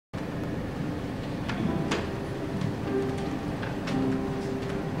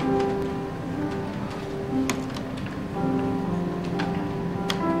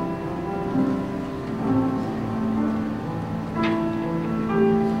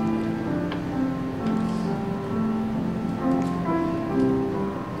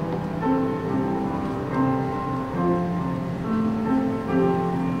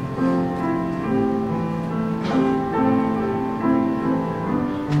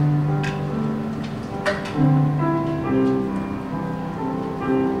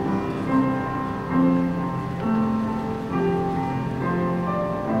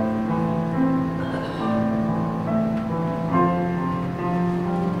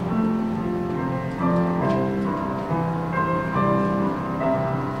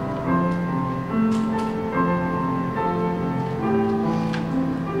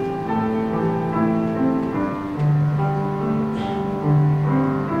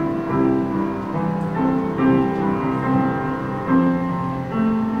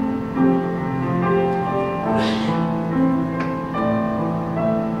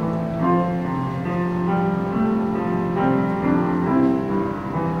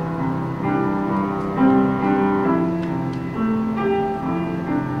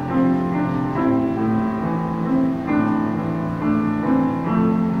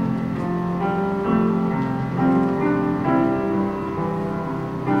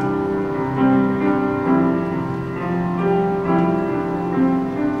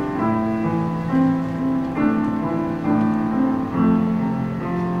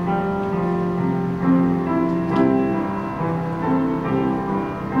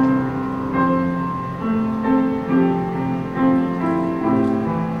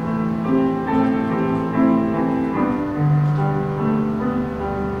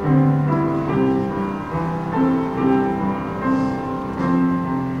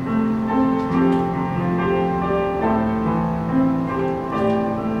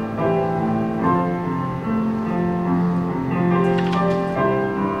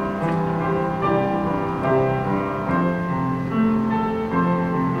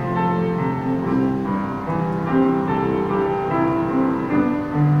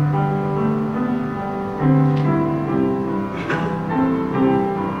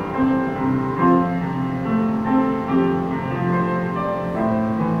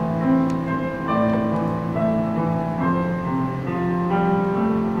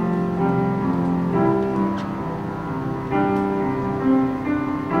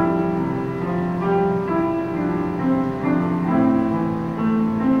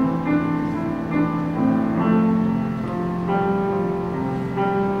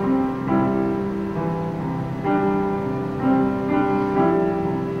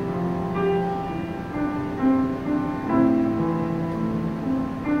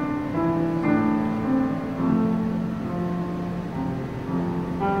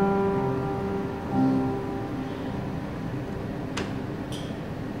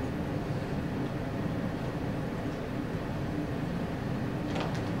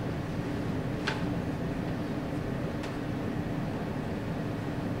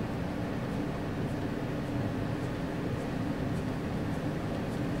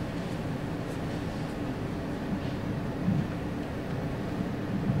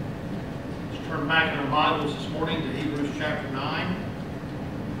Turn back in our Bibles this morning to Hebrews chapter 9.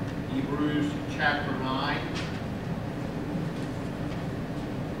 Hebrews chapter 9.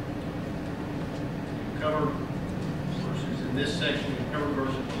 We cover verses in this section. We cover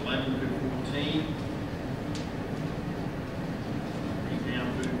verses 11 through 14. Read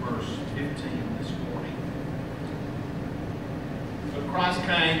down through verse 15 this morning. But Christ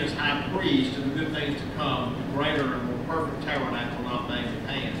came as high priest of the good things to come, the greater and more perfect tabernacle not made with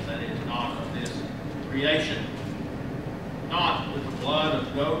hands, that is, not of this creation. Not with the blood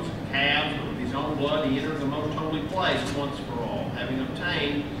of goats and calves, but with his own blood he entered the most holy place once for all, having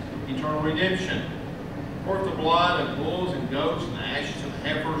obtained eternal redemption. For if the blood of bulls and goats and the ashes of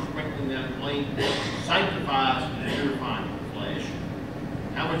heifers, sprinkling them clean, sanctifies and purifying the flesh,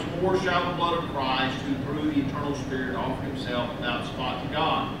 how much more shall the blood of Christ, who through the eternal Spirit offered himself without spot to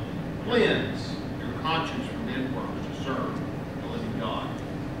God, cleanse your conscience from dead works to serve the living God?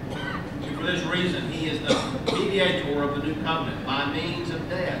 And for this reason, he is the mediator of the new covenant by means of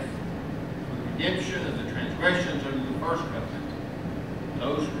death, for the redemption of the transgressions under the first covenant.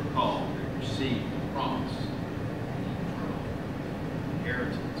 Those who are called and receive the promise of eternal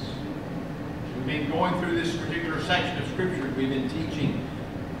inheritance. We've been going through this particular section of Scripture. We've been teaching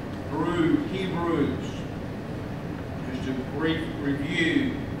through Hebrews. Just a brief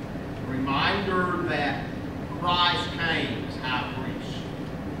review, a reminder that Christ came as high priest.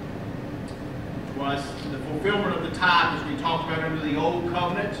 It was the fulfillment of the type, as we talked about, under the old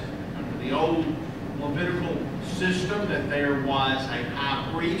covenant, under the old Levitical system, that there was a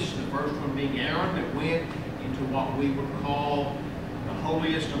high priest, the first one being Aaron, that went into what we would call the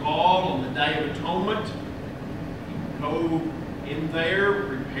holiest of all on the Day of Atonement. He would go in there,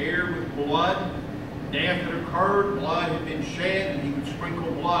 prepared with blood. Death had occurred, blood had been shed, and he would sprinkle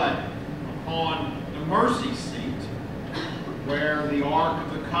blood upon the mercy seat where the Ark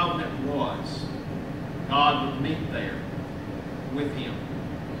of the Covenant was. God would meet there with him.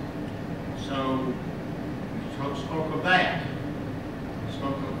 So, we spoke of that. We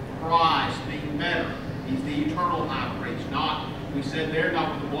spoke of Christ being better. He's the eternal high priest. Not, we said there,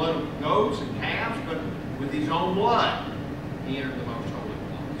 not with the blood of goats and calves, but with his own blood. He entered the most holy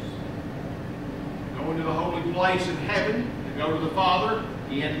place. Go into the holy place in heaven, to go to the Father,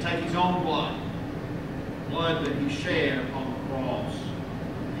 he had to take his own blood. Blood that he shed upon the cross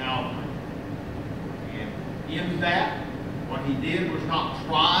of Calvary. And in that, what he did was not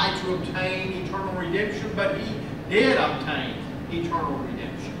try to obtain eternal redemption, but he did obtain eternal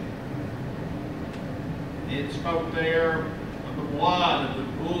redemption. It spoke there of the blood of the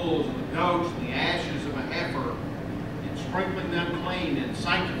bulls and the goats and the ashes of a heifer, and sprinkling them clean and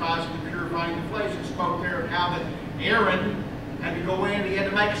sanctifying and purifying the flesh. It spoke there of how that Aaron had to go in, he had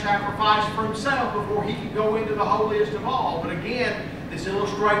to make a sacrifice for himself before he could go into the holiest of all. But again, this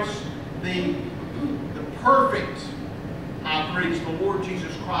illustrates the perfect high priest, the Lord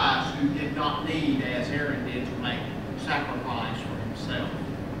Jesus Christ, who did not need, as Aaron did, to make sacrifice for himself.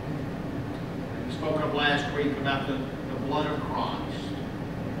 And we spoke of last week about the blood of Christ.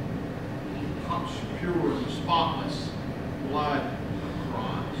 Pure and spotless blood of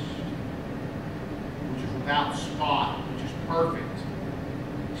Christ, which is without spot, which is perfect.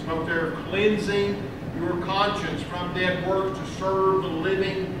 He spoke there of cleansing your conscience from dead works to serve the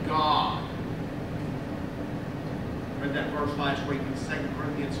living God. I read that verse last week in 2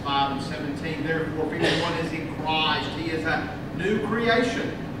 Corinthians 5 and 17. Therefore, if anyone is in Christ, he is a new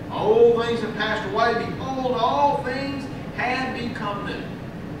creation. Old things have passed away. Behold, all things have become new.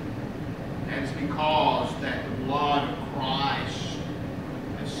 And it's because that the blood of Christ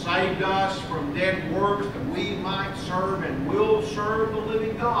has saved us from dead works that we might serve and will serve the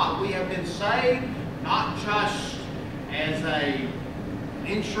living God. We have been saved not just as an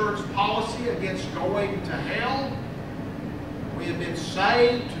insurance policy against going to hell. We have been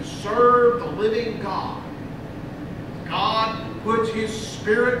saved to serve the living God. God puts His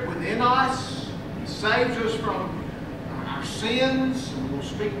Spirit within us. He saves us from our sins, and we'll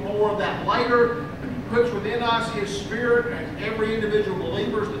speak more of that later. But He puts within us His Spirit, and every individual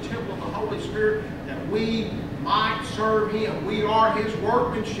believer is the temple of the Holy Spirit, that we might serve Him. We are His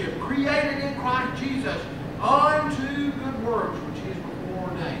workmanship, created in Christ Jesus unto good works, which He has before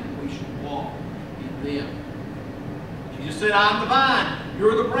ordained that we should walk in them. Jesus said, I am the vine, you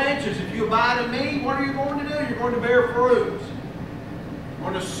are the branches. If you abide in me, what are you going to do? You're going to bear fruit. You're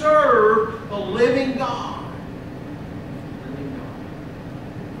going to serve the living God.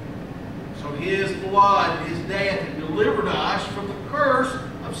 So His blood, His death, had delivered us from the curse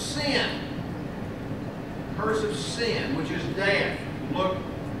of sin. The curse of sin, which is death. Look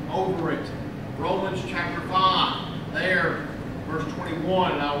over it. Romans chapter 5. There, verse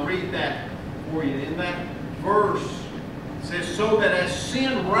 21, and I'll read that for you. In that verse, it says, so that as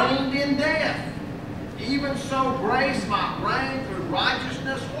sin reigned in death, even so grace might reign through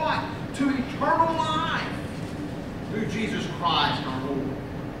righteousness, what? To eternal life through Jesus Christ our Lord.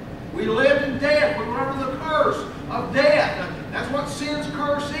 We lived in death. We were under the curse of death. That's what sin's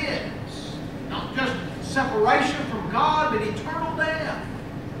curse is. Not just separation from God, but eternal death.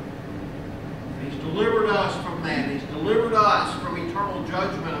 He's delivered us from that. He's delivered us from eternal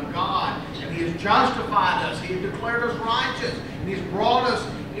judgment of God. And He has justified us. He has declared us righteous. And He's brought us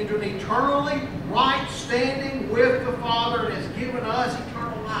into an eternally right standing with the Father and has given us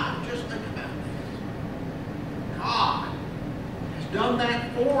eternal life. Just think about that. God has done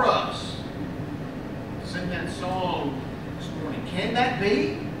that for us. Sing that song this morning. Can that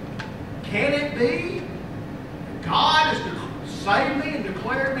be? Can it be? God has saved me and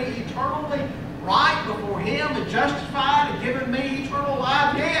declared me eternally right before Him and justified and given me eternal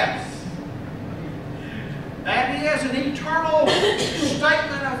life? Yes. That is an eternal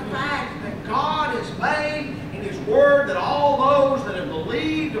statement of fact that God has made in His Word, that all those that have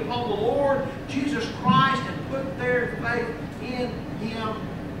believed upon the Lord Jesus Christ and put their faith in Him,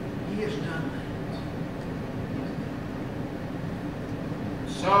 He has done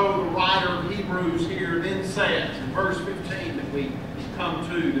that. So the writer of Hebrews here then says in verse 15 that we come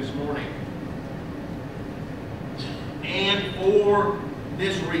to this morning, and for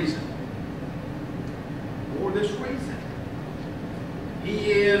this reason,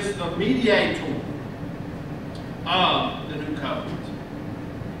 He is the mediator of the new covenant.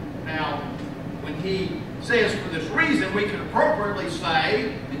 Now, when he says for this reason, we can appropriately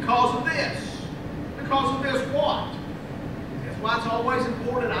say, because of this. Because of this what? That's why it's always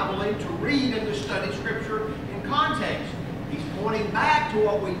important, I believe, to read and to study Scripture in context. He's pointing back to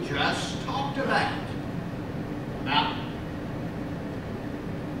what we just talked about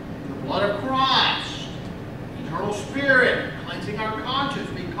the blood of Christ, eternal Spirit, cleansing our conscience.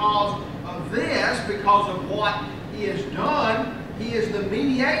 Because of this, because of what He has done, He is the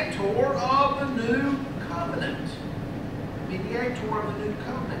mediator of the new covenant. Mediator of the new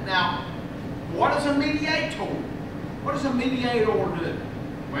covenant. Now, what is a mediator? What does a mediator do?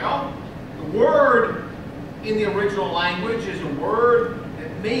 Well, the word in the original language is a word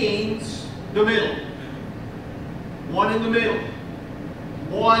that means the middle. One in the middle.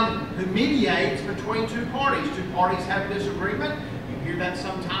 One who mediates between two parties. Two parties have a disagreement. You hear that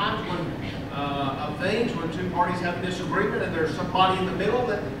sometimes of things when two parties have a disagreement and there's somebody in the middle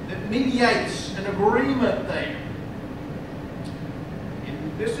that mediates an agreement there.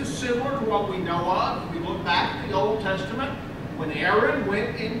 And this is similar to what we know of. If we look back at the Old Testament, when Aaron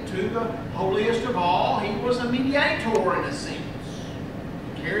went into the holiest of all, he was a mediator in a sense.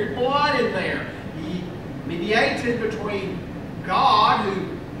 He carried blood in there. He mediated between God,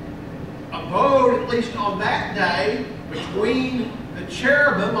 who abode, at least on that day, between the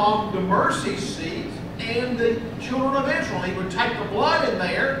cherubim on the mercy seat and the children of Israel. He would take the blood in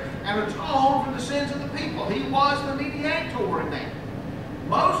there and atone for the sins of the people. He was the mediator in that.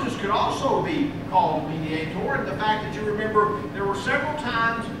 Moses could also be called mediator, and the fact that you remember there were several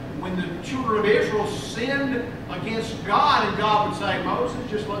times when the children of Israel sinned against God, and God would say, Moses,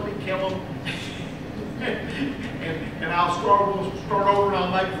 just let me kill them. and I'll start over and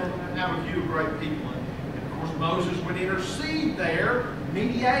I'll make out of you a great people. And of course Moses would intercede there,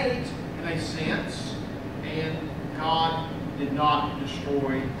 mediate in a sense, and God did not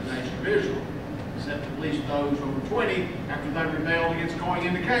destroy the nation of Israel, except at least those over 20 after they rebelled against going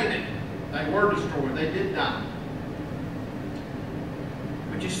into Canaan. They were destroyed. They did die.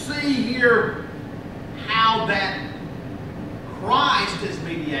 But you see here how that Christ as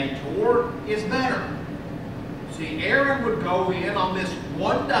mediator is better. See, Aaron would go in on this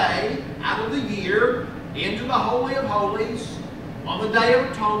one day out of the year into the Holy of Holies on the Day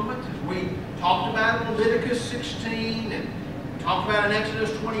of Atonement, as we talked about in Leviticus 16 and talked about in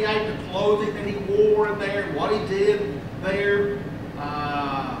Exodus 28, the clothing that he wore in there and what he did there.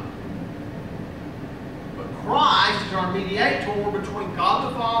 But Christ is our mediator between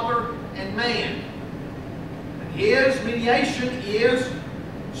God the Father and man. And His mediation is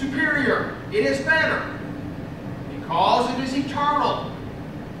superior. It is better. Because it is eternal.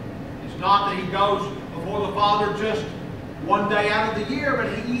 It's not that He goes before the Father just one day out of the year,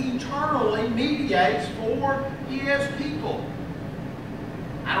 but He eternally mediates for His people.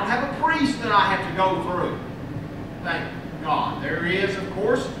 I don't have a priest that I have to go through. Thank God. There is, of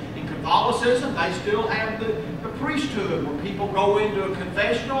course, in Catholicism, they still have the priesthood where people go into a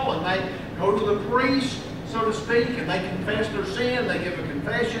confessional and they go to the priest, so to speak, and they confess their sin, they give a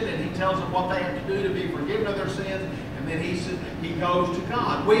confession, and he tells them what they have to do to be forgiven of their sins, and then he goes to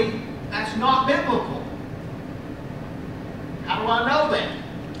God. We That's not biblical. How do I know that?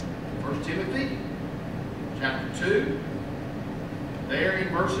 1 Timothy chapter 2, there in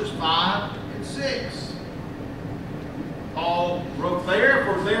verses 5 and 6. Paul wrote there,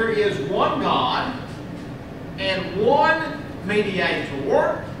 "For there is one God and one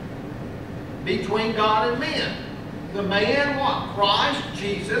mediator between God and men. The man, what? Christ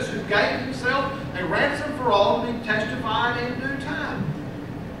Jesus, who gave himself a ransom for all to be testified in due time."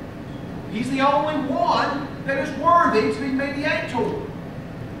 He's the only one that is worthy to be mediator.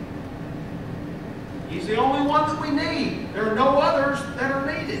 He's the only one that we need. There are no others that are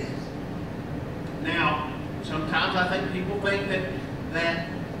needed. Now, sometimes I think people think that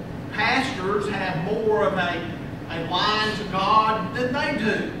pastors have more of a line to God than they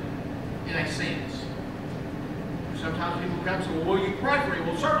do, in a sense. Sometimes people come and say, "Well, will you pray for me?"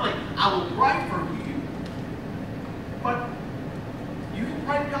 Well, certainly I will pray for you. But you can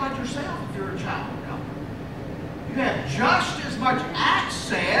pray to God yourself if you're a child of God. You have just as much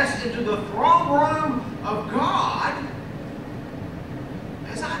access into the throne room of God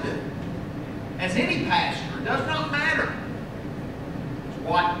as I do. As any pastor. It does not matter. It's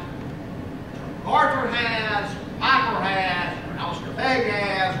what Arthur has, or Piper has, or Alistair Begg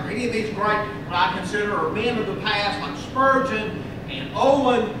has, or any of these great, what I consider are men of the past, like Spurgeon and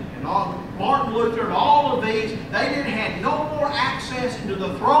Owen and Martin Luther and all of these. They had no more access into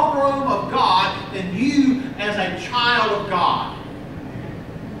the throne room of God than you as a child of God.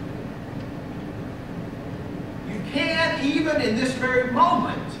 You can, even in this very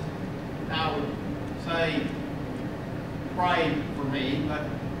moment, I would say, pray for me, but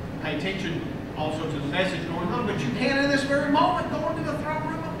pay attention also to the message going on. But you can, in this very moment, go into the throne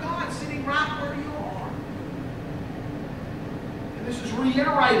room of God, sitting right where you are. And this is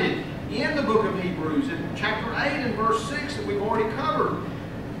reiterated in the book of Hebrews, in chapter 8 and verse 6 that we've already covered.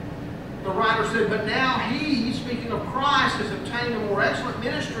 The writer said, "But now he," speaking of Christ, "has obtained a more excellent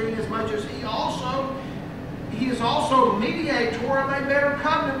ministry, inasmuch as he is also mediator of a better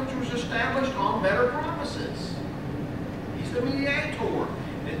covenant, which was established on better promises." He's the mediator.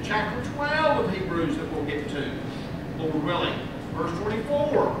 In chapter 12 of Hebrews that we'll get to, Lord willing, verse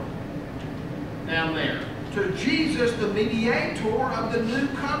 24, down there. "To Jesus, the mediator of the new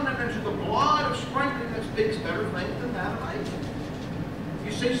covenant, and to the blood of sprinkling that speaks better things than that of Abel."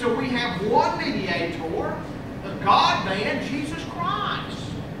 You see, so we have one mediator, the God-man, Jesus Christ.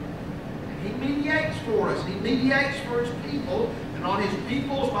 He mediates for us. He mediates for his people. And on his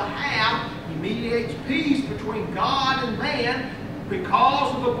people's behalf, he mediates peace between God and man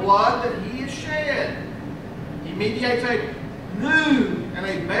because of the blood that he has shed. He mediates a new and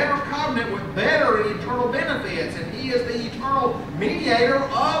a better covenant with better and eternal benefits. And he is the eternal mediator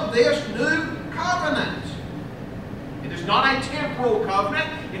of this new covenant. It is not a temporal covenant.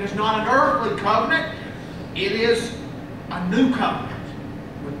 It is not an earthly covenant. It is a new covenant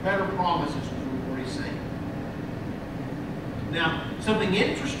with better promises, as we've already seen. Now, something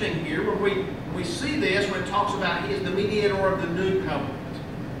interesting here, when we see this, when it talks about he is the mediator of the new covenant.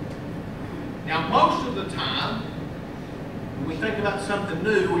 Now, most of the time, when we think about something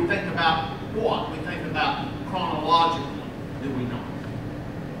new, we think about what? We think about chronologically, do we not?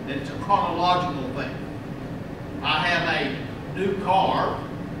 That it's a chronological thing. I have a new car.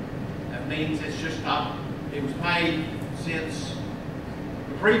 That means it's just it was made since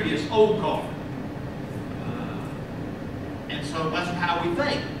the previous old car. And so that's how we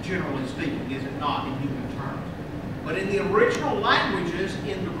think, generally speaking, is it not, in human terms? But in the original languages,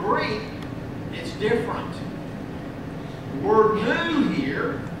 in the Greek, it's different. The word new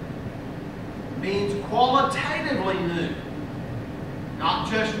here means qualitatively new, not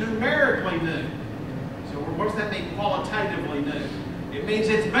just numerically new. So what does that mean, qualitatively new? It means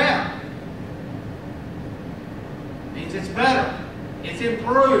it's better. It means it's better. It's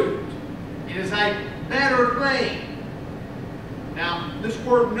improved. It is a better thing. Now, this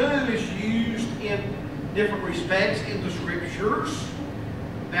word new is used in different respects in the Scriptures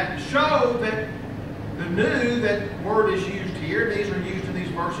that show that the new, that word is used here, these are used in these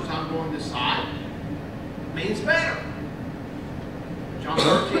verses I'm going to cite, means better. John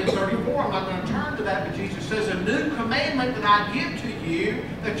 13:34, I'm not going to turn to that, but Jesus says, "A new commandment that I give to you,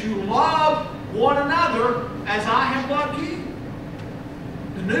 that you love one another as I have loved you."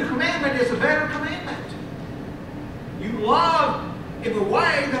 The new commandment is a better commandment. You love in the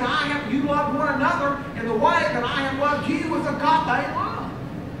way that I have, you love one another in the way that I have loved you with agape love.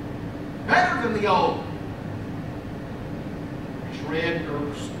 Better than the old. Just read or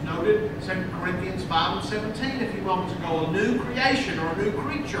noted 2 Corinthians 5 and 17 a few moments ago. A new creation or a new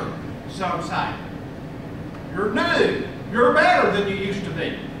creature, some say. You're new. You're better than you used to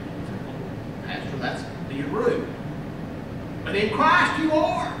be. being rude. But in Christ you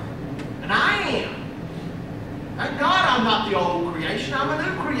are. And I am. Thank God I'm not the old creation. I'm a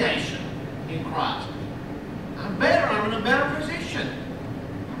new creation in Christ. I'm better. I'm in a better position.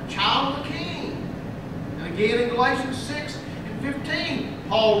 I'm a child of the King. And again in Galatians 6 and 15,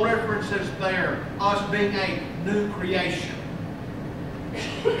 Paul references there us being a new creation.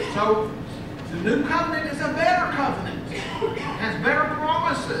 So the new covenant is a better covenant. It has better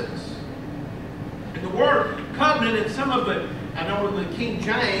promises. And the word covenant in some of the, I know in the King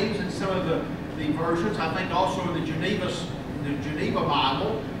James and some of the versions, I think also in the Geneva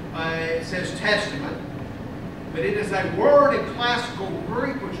Bible, it says testament. But it is a word in classical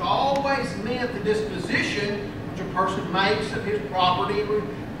Greek which always meant the disposition which a person makes of his property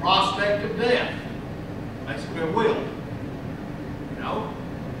in prospect of death. Basically a will. You know?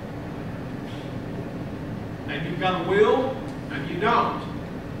 Maybe you've got a will, maybe you don't.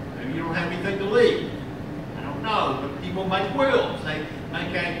 Maybe you don't have anything to leave. I don't know, but people make wills. They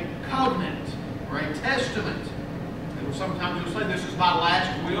make a covenant or a testament. And sometimes you'll say, this is my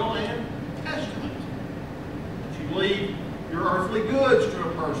last will and testament. That you leave your earthly goods to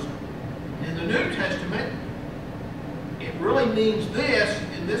a person. In the New Testament, it really means this,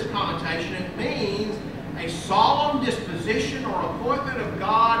 in this connotation, it means a solemn disposition or appointment of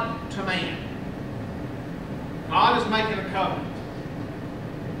God to man. God is making a covenant.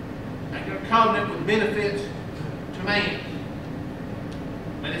 Making a covenant with benefits to man.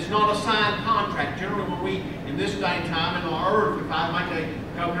 But it's not a signed contract. Generally, when we, in this day and time, in our earth, if I make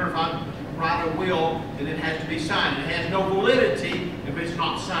a covenant, if I write a will, then it has to be signed. It has no validity if it's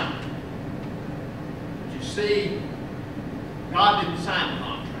not signed. But you see, God didn't sign the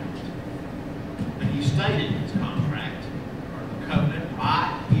contract. But He stated His contract, or the covenant,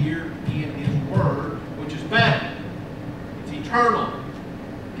 right here in His Word, which is better. It's eternal.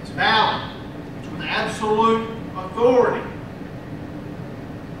 It's valid. It's with absolute authority.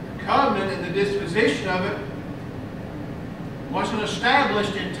 The covenant and the disposition of it wasn't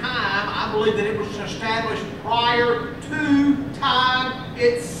established in time. I believe that it was established prior to time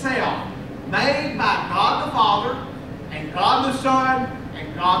itself. Made by God the Father, and God the Son,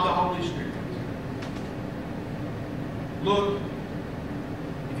 and God the Holy Spirit. Look,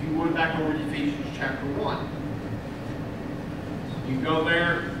 if you would, back over to Ephesians chapter 1. You go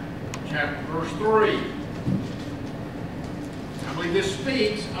there, verse 3. I believe this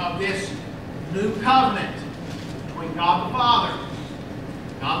speaks of this new covenant between God the Father,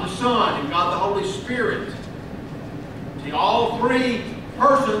 God the Son, and God the Holy Spirit. See, all three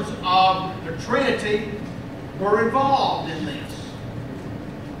persons of the Trinity were involved in this.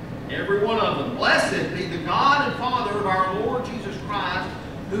 Every one of them. Blessed be the God and Father of our Lord Jesus Christ,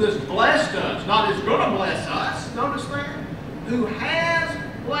 who has blessed us, not is going to bless us, notice that, who has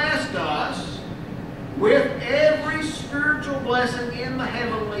blessed us with every spiritual blessing in the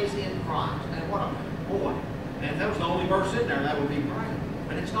heavenlies in Christ. And what a boy. And if that was the only verse in there, that would be great.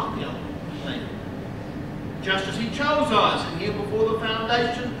 But it's not the only thing. Just as He chose us in Him before the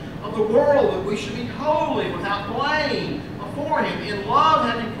foundation of the world, that we should be holy, without blame, before Him, in love,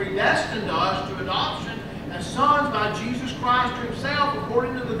 having predestined us to adoption as sons by Jesus Christ to Himself,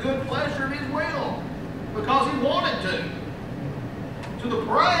 according to the good pleasure of His will, because He wanted to the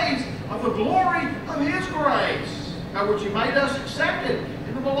praise of the glory of His grace, by which He made us accepted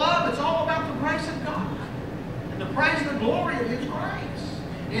in the Beloved. It's all about the grace of God and the praise of the glory of His grace.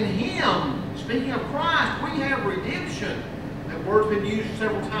 In Him, speaking of Christ, we have redemption. That word's been used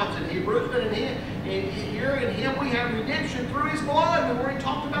several times in Hebrews, but here in Him we have redemption through His blood. We've already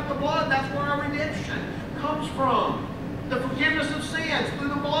talked about the blood. That's where our redemption comes from. The forgiveness of sins through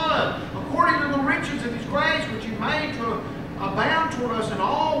the blood, according to the riches of His grace, which He made to abound toward us in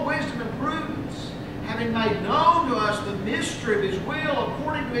all wisdom and prudence, having made known to us the mystery of His will,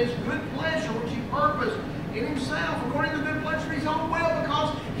 according to His good pleasure, which He purposed in Himself, according to the good pleasure of His own will,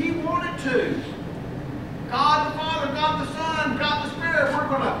 because He wanted to. God the Father, God the Son, God the Spirit, we're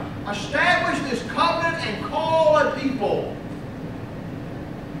going to establish this covenant and call a people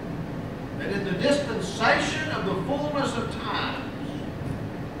that in the dispensation of the fullness of times,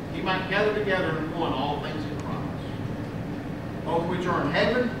 He might gather together in one all things in Christ, both which are in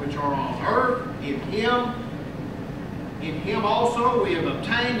heaven, which are on earth, in Him. In Him also we have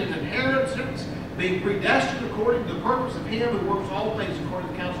obtained an inheritance, being predestined according to the purpose of Him who works all things according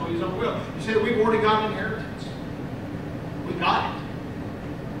to the counsel of His own will. You said we've already got an inheritance. We got it.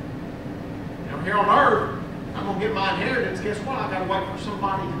 Now here on earth, I'm going to get my inheritance. Guess what? I've got to wait for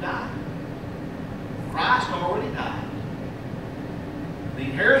somebody to die. Christ already died. The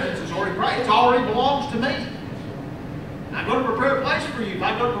inheritance is already great. It already belongs to me. I'm going to prepare a place for you. If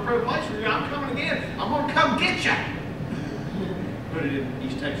I go to prepare a place for you, I'm coming again. I'm going to come get you. Put it in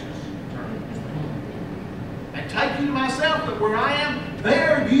East Texas. And take you to myself, that where I am,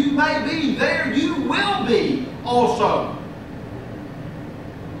 there you may be. There you will be also.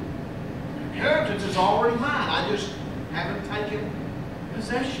 Inheritance is already mine. I just haven't taken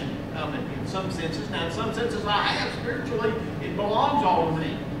possession of it in some senses. Now, in some senses I have. Spiritually, it belongs all to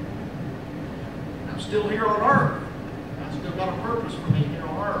me. I'm still here on earth. I've still got a purpose for me here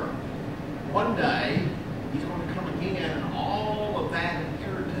on earth. One day, He's going to come again, and all of that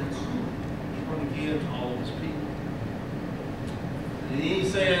inheritance He's going to give to all of His people. And He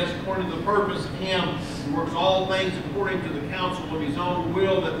says, according to the purpose of Him who works all things according to the counsel of His own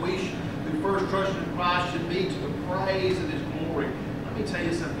will, that we who first trusted in Christ should be to the praise of His glory. Let me tell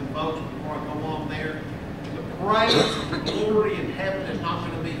you something, folks, before I go on there. The praise of the glory in heaven is not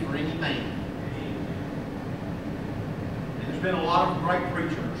going to be for any man. And there's been a lot of great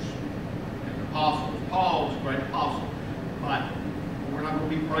preachers and apostles. Paul was a great apostle, but we're not going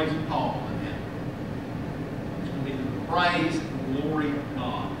to be praising Paul in heaven. It's going to be the praise and the glory of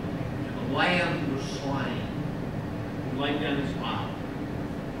God. And the Lamb who was slain, who laid down His life.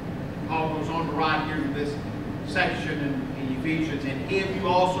 Paul goes on to write here in this section in Ephesians, in Him you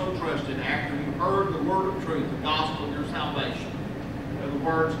also trusted after you heard the word of truth, the gospel of your salvation. In other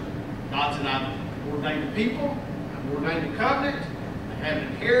words, God said, I've ordained a people, I've ordained a covenant, they have an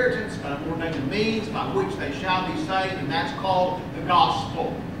inheritance, but I've ordained a means by which they shall be saved, and that's called the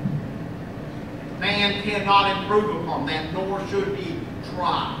gospel. Man cannot improve upon that, nor should he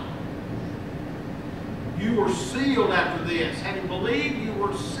try. You were sealed after this. Having believed, you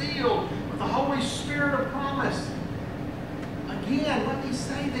were sealed with the Holy Spirit of promise. Again, let me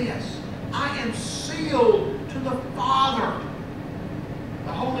say this. I am sealed to the Father.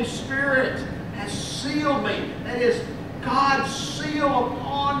 The Holy Spirit has sealed me. That is God's seal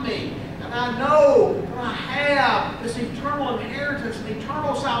upon me. And I know that I have this eternal inheritance and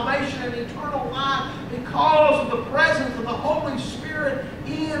eternal salvation and eternal life because of the presence of the Holy Spirit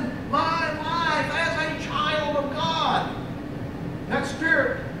in my life as a child of God. That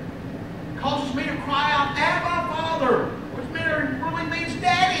Spirit causes me to cry out, Abba, Father, which really means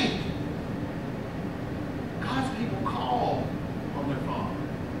Daddy. God's people call on their Father.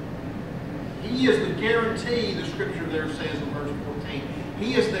 He is the guarantee, the Scripture there says in verse 14.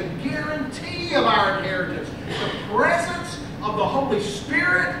 He is the guarantee of our inheritance. The presence of the Holy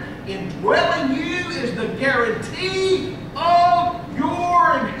Spirit indwelling you is the guarantee of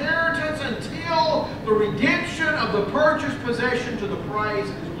your inheritance until the redemption of the purchased possession to the praise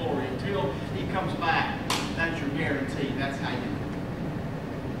of His glory. Until He comes back. That's your guarantee. That's how you do it.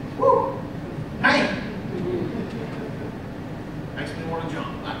 Woo! Man! Makes me want to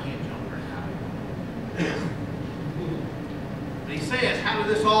jump. I can't jump very high. He says, how did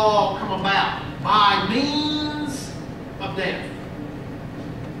this all come about? By means of death.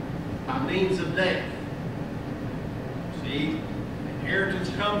 By means of death. See, inheritance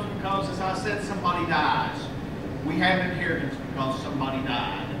comes because, as I said, somebody dies. We have inheritance because somebody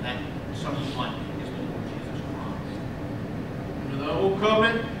died, and that someone is the Lord Jesus Christ. Under the old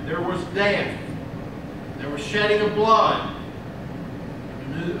covenant, there was death. There was shedding of blood.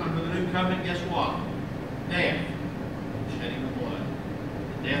 Under the new covenant, guess what? Death. Shedding of blood.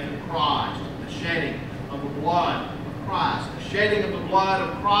 The death of Christ. The shedding of the blood of Christ. The shedding of the blood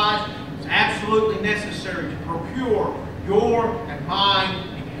of Christ is absolutely necessary to procure your and mine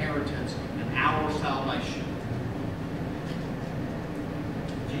inheritance and our salvation.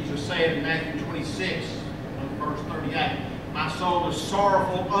 Jesus said in Matthew 26, verse 38, my soul is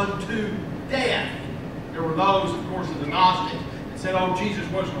sorrowful unto death. There were those, of course, of the Gnostics that said, oh, Jesus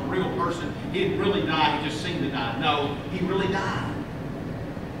wasn't a real person. He didn't really die. He just seemed to die. No, He really died.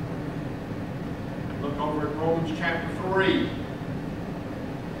 Look over at Romans chapter 3.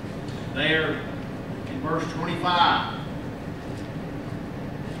 There in verse 25.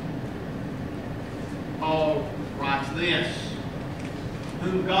 Paul writes this,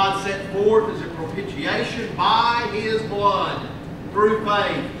 whom God set forth as a propitiation by His blood through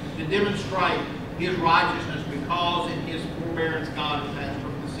faith to demonstrate His righteousness, because in His forbearance God has passed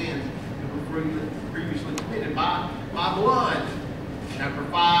over the sins that were previously committed by blood. Chapter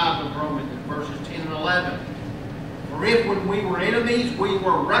 5 of Romans, verses 10 and 11. For if when we were enemies, we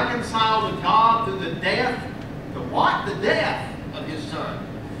were reconciled to God through the death, the what? The death of His Son.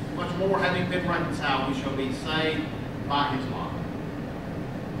 Much more, having been reconciled, we shall be saved by His life.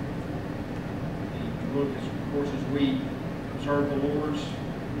 Look, of course, as we observe the Lord's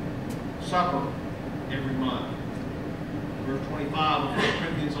Supper every month. Verse 25 of 1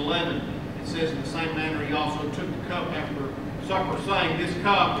 Corinthians 11, It says, in the same manner, he also took the cup after supper, saying, this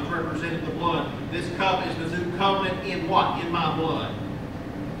cup, which represented the blood, this cup is the new covenant in what? In my blood.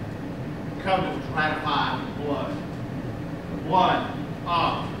 The covenant was ratified with blood. The blood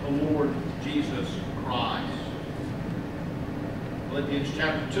of the Lord Jesus Christ. Philippians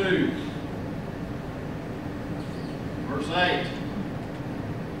chapter 2, verse 8.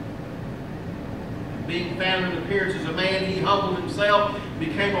 Being found in appearance as a man, he humbled himself,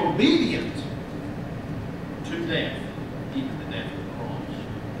 became obedient to death, even the death of the cross.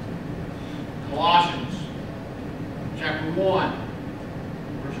 Colossians chapter 1,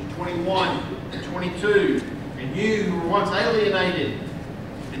 verses 21 and 22. And you who were once alienated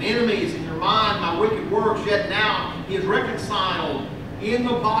and enemies in your mind by wicked works, yet now he is reconciled in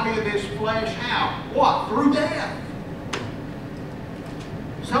the body of his flesh. How? What? Through death.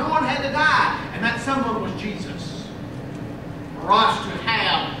 Someone had to die, and that someone was Jesus. For us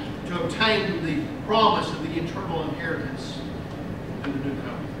to obtain the promise of the eternal inheritance through the new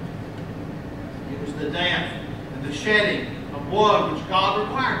covenant. It was the death and the shedding of blood which God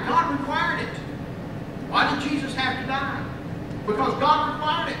required. God required it. Why did Jesus have to die? Because God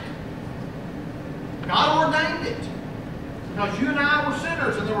required it. God ordained it. Because you and I were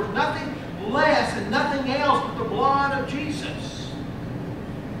sinners, and there was nothing less and nothing else but the blood of Jesus.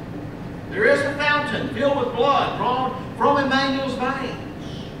 There is a fountain filled with blood drawn from Emmanuel's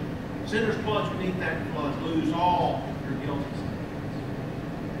veins. Sinners plunge beneath that blood, lose all their guilty sins.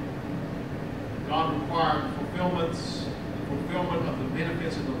 God required the fulfillment of the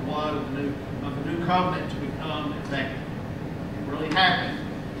benefits of the blood of the new covenant to become effective. It really happened.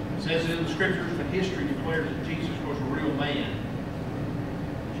 It says in the Scriptures that history declares that Jesus was a real man.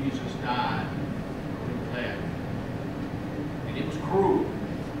 Jesus died a real death. And it was cruel.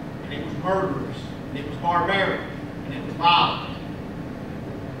 And it was murderous, and it was barbaric, and it was violent.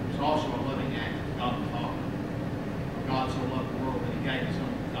 It was also a loving act of God the Father. For God so loved the world that he gave his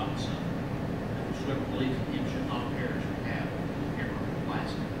only begotten Son, that whosoever believes in him should not perish but have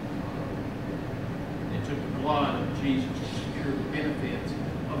everlasting life. It took the blood of Jesus to secure the benefits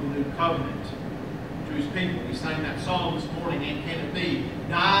of the new covenant to his people. We sang that song this morning, and can it be?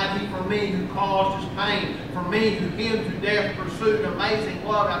 Died he for me who caused his pain, for me who him to death pursued, amazing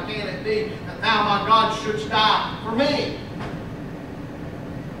love, how can it be that thou, my God, shouldst die for me?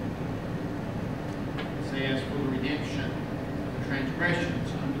 It says, for the redemption of the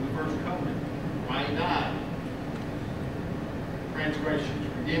transgressions under the first covenant. Why he died? Transgressions,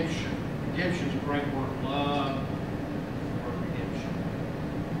 redemption. Redemption is a great word. Love.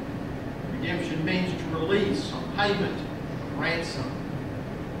 Redemption means to release on payment of ransom.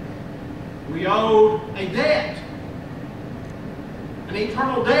 We owed a debt, an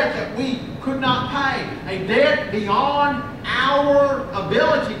eternal debt that we could not pay, a debt beyond our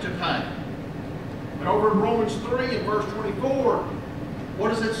ability to pay. But over in Romans 3 and verse 24, what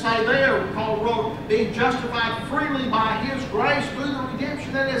does it say there? Paul wrote, being justified freely by his grace through the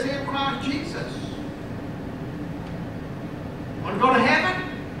redemption that is in Christ Jesus. Want to go to heaven?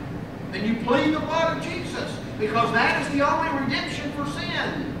 Then you plead the blood of Jesus, because that is the only redemption for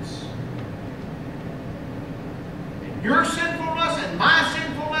sins. And your sinfulness and my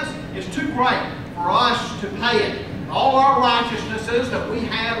sinfulness is too great for us to pay it. And all our righteousnesses that we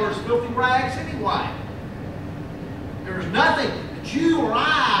have are as filthy rags anyway. There is nothing that you or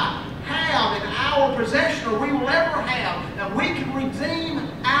I have in our possession, or we will ever have, that we can redeem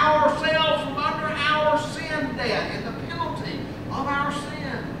ourselves from under our sin debt and the penalty of our sin.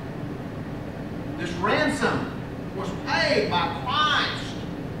 This ransom was paid by Christ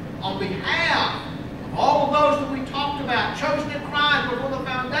on behalf of all of those that we talked about, chosen in Christ before the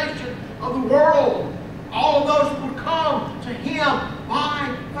foundation of the world. All of those that would come to him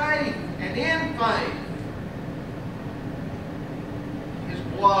by faith and in faith. His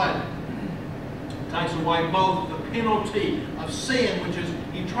blood takes away both the penalty of sin, which is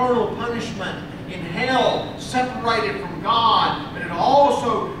eternal punishment in hell, separated from God, but it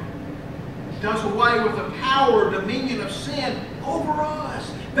also does away with the power, dominion of sin over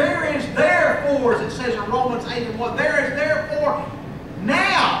us. There is therefore, as it says in Romans 8 and 1, there is therefore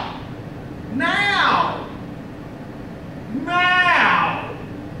now,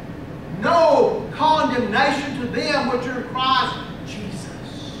 no condemnation to them which are in Christ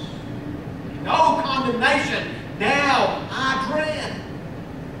Jesus. No condemnation. Now I dread.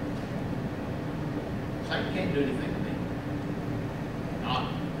 Satan can't do anything to me.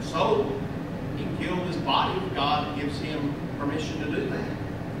 Not the soul. He can kill this body if God gives him permission to do that.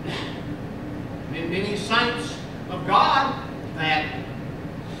 And many saints of God that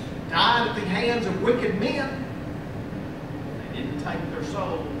died at the hands of wicked men, they didn't didn't take their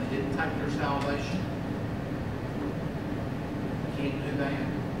soul. They didn't take their salvation. Can't do that.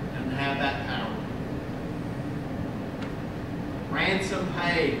 Doesn't have that power. Ransom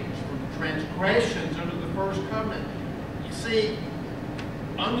paid for the transgressions under the first covenant. You see,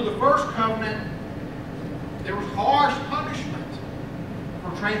 under the first covenant, there was harsh punishment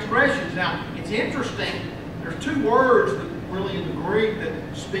for transgressions. Now, it's interesting. There's two words that really in the Greek that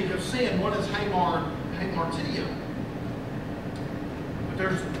speak of sin. One is hamartia.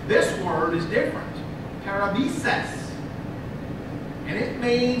 But this word is different. Parabises. And it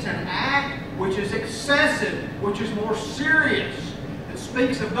means an act which is excessive, which is more serious. It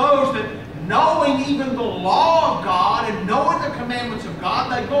speaks of those that, knowing even the law of God and knowing the commandments of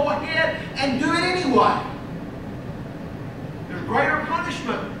God, they go ahead and do it anyway. There's greater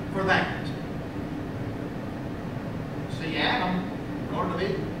punishment for that. See, Adam, Garden of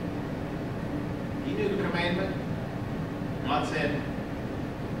Eden, he knew the commandment. God said,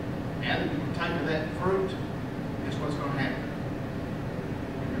 Adam, if you take of that fruit, guess what's going to happen?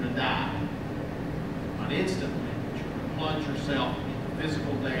 You're going to die. Not instantly, but you're going to plunge yourself into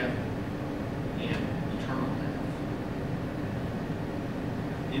physical death and eternal death.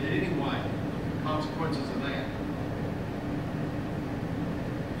 Did it anyway. The consequences of that.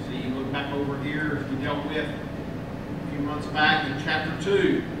 See, you look back over here, as we dealt with a few months back in chapter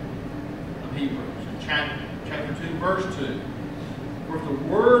 2 of Hebrews, in chapter 2, verse 2. For if the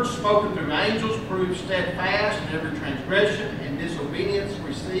words spoken through angels prove steadfast, and every transgression and disobedience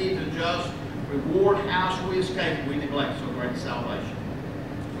received a just reward, how shall we escape if we neglect so great salvation?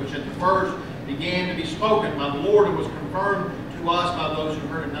 Which at the first began to be spoken by the Lord and was confirmed to us by those who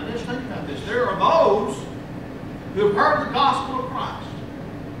heard it. Now just think about this. There are those who have heard the gospel of Christ,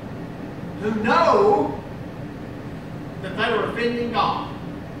 who know that they are offending God,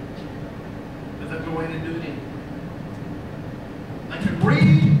 but they go in and do it anyway. They can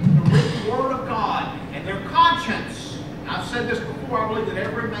read the written word of God, and their conscience, I've said this before, I believe that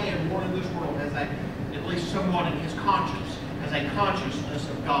every man born in this world has at least somewhat in his conscience, has a consciousness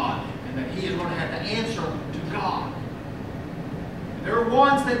of God, and that he is going to have to answer to God. There are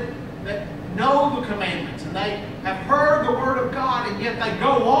ones that know the commandments, and they have heard the word of God, and yet they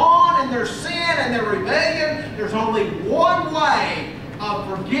go on in their sin and their rebellion. There's only one way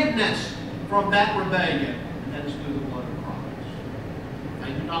of forgiveness from that rebellion, and that is through the blood of Christ. If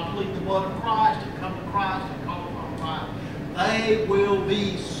they do not believe the blood of Christ and come to Christ and call upon Christ, they will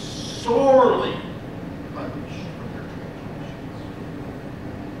be sorely punished for their transgressions.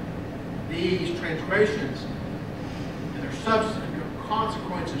 These transgressions and their subsequent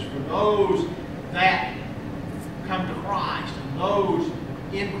consequences for those that come to Christ and those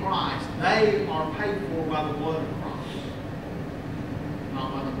in Christ, they are paid for by the blood of Christ,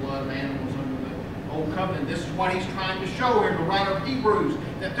 not by the blood of animals under the old covenant. This is what he's trying to show here in the writer of Hebrews,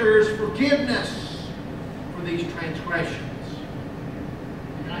 that there is forgiveness for these transgressions.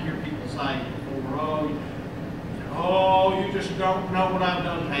 And I hear people say before, oh, you just don't know what I've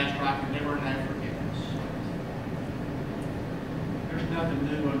done, Pastor. I can never have forgiveness. There's nothing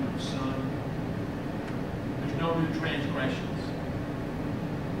new under the sun. There's no new transgressions.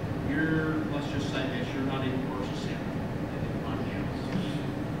 Let's just say this, you're not any worse a sinner than anybody else.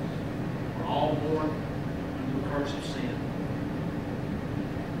 We're all born under the curse of sin.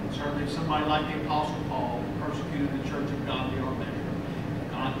 And certainly somebody like the Apostle Paul who persecuted the church of God beyond measure,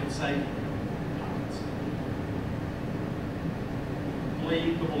 God can save you. God can save you.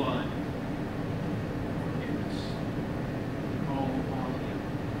 Plead the blood.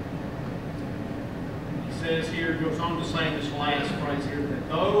 Says here, goes on to say this last phrase here, that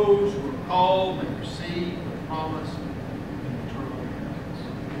those who are called may receive the promise of eternal inheritance.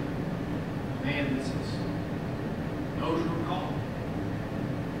 Man, this is those who are called.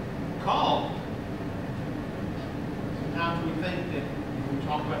 Called. Sometimes we think that when we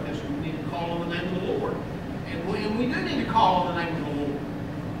talk about this, we need to call on the name of the Lord. And we do need to call on the name of the Lord.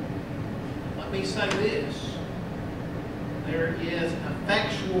 Let me say this. There is an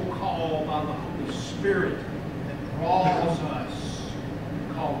effectual call by the Holy Spirit that draws us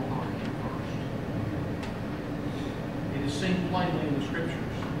to call upon Him first. It is seen plainly in the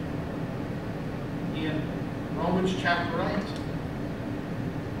Scriptures. In Romans chapter 8,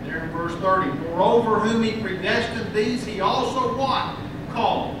 there in verse 30, moreover, whom He predestined, these He also what?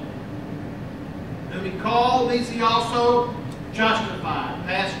 Called. Whom He called, these He also justified.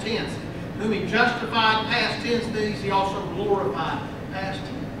 Past tense. Whom He justified, past tense, these He also glorified, past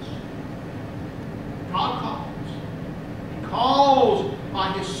tense. God calls. He calls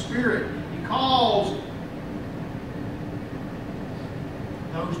by His Spirit. He calls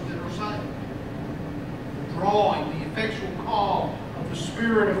those that are saved. The drawing, the effectual call of the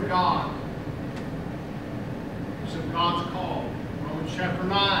Spirit of God. It's of God's call. Romans chapter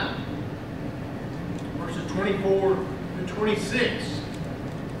 9, verses 24 to 26.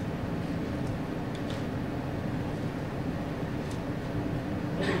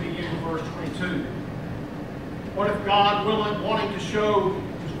 Let me begin with verse 22. What if God, wanting to show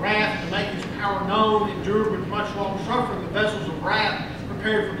His wrath, to make His power known, endured with much long suffering the vessels of wrath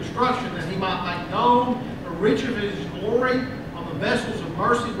prepared for destruction, that He might make known the riches of His glory on the vessels of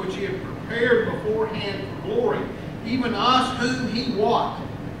mercy which He had prepared beforehand for glory, even us whom He what?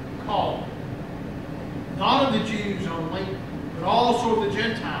 Called. Not of the Jews only, but also of the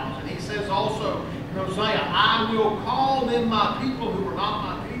Gentiles. And He says also in Hosea, I will call them my people who are not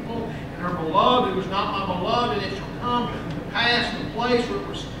my people, and her beloved who is not my beloved, and it shall come to pass in the place where it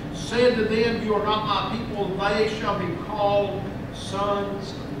was said to them, you are not my people, they shall be called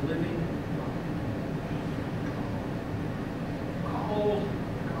sons of the living God. Called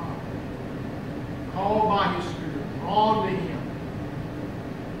God. Called by His Spirit, drawn to Him.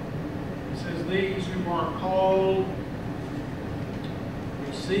 He says, these who are called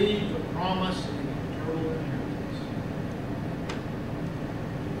receive the promise of the eternal inheritance.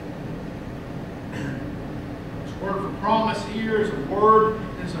 This word for promise here is a word,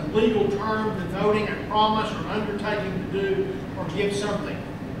 is a legal term denoting a promise or an undertaking to do or give something.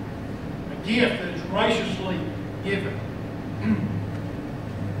 A gift that is graciously given.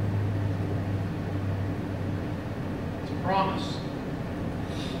 It's a promise.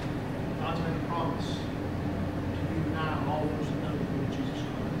 God's made a promise to you and I and all those that know the Lord Jesus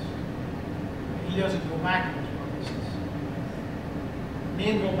Christ. And He doesn't go back on His promises.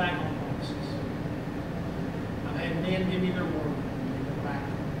 Men go back on promises. I've had men give me their word and go back on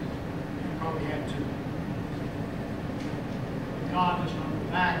it. You probably have too. But God does not go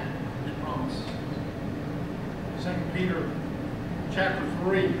back on His promises. 2 Peter chapter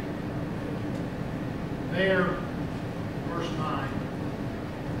 3, there, verse 9.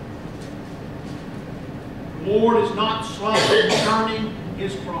 The Lord is not slow concerning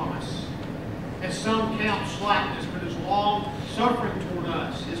His promise, as some count slackness, but is long suffering toward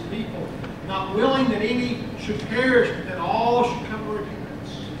us, His people, not willing that any should perish, but that all should come to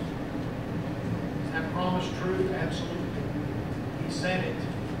repentance. Is that promise true? Absolutely. He said it.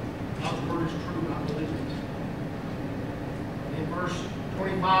 God's word is true. I believe it. In verse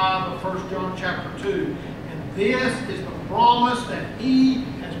 25 of 1 John chapter 2, and this is the promise that He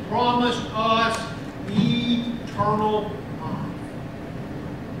has promised us, eternal life.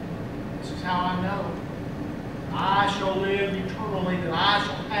 This is how I know I shall live eternally, that I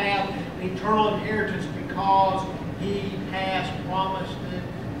shall have an eternal inheritance, because He has promised it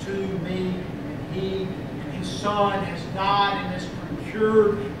to me, and He and His Son has died and has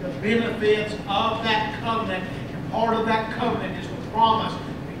procured the benefits of that covenant, and part of that covenant is the promise of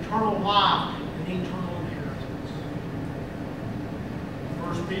eternal life and eternal inheritance.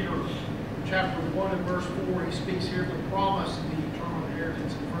 1 Peter chapter 1 and verse 4, he speaks here of the promise of the eternal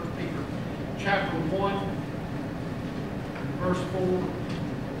inheritance. In 1 Peter chapter 1 verse 4,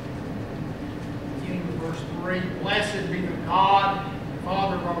 beginning with verse 3, blessed be the God and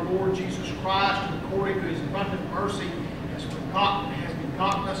Father of our Lord Jesus Christ, who according to His abundant mercy has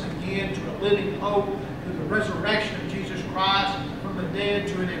begotten us again to a living hope through the resurrection of Jesus Christ from the dead,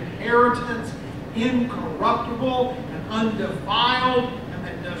 to an inheritance incorruptible and undefiled, and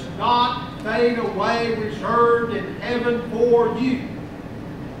that does not fade away, reserved in heaven for you.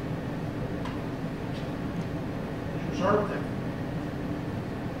 It's reserved there.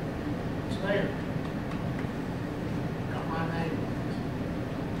 It's there. Got my name on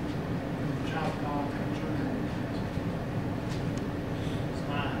it. Child of God, that's your name. It's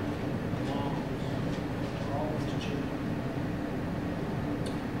mine. It belongs to all His children.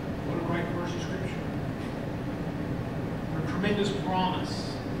 What a great verse of Scripture. What a tremendous promise.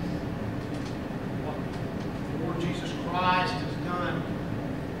 Jesus Christ has done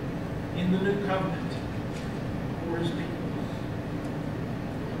in the new covenant for His people.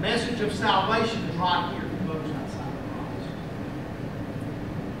 The message of salvation is right here for those outside of Christ.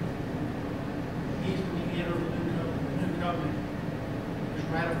 He's the mediator of the new covenant. The new covenant is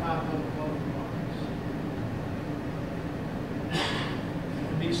ratified by the blood of Christ.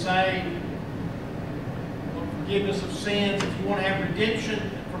 To be saved, forgiveness of sins, if you want to have redemption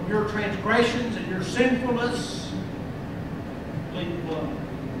from your transgressions and your sinfulness, plead the blood.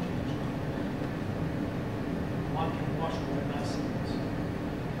 What can wash away my sins?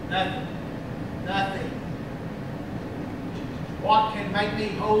 Nothing. Nothing. What can make me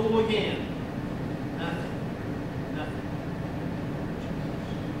whole again? Nothing. Nothing.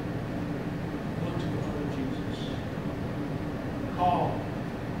 Look to the Lord Jesus.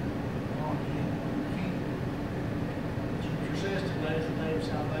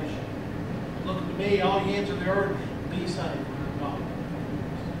 me, all ye ends of the earth, be saved. My God.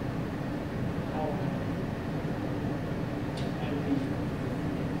 All and be.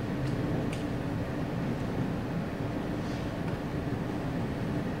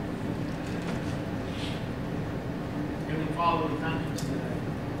 Heavenly Father, we thank you today.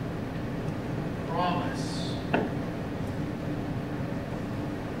 Promise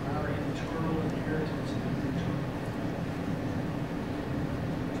our eternal inheritance in the eternal.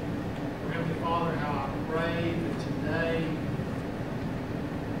 Heavenly Father, how I pray that today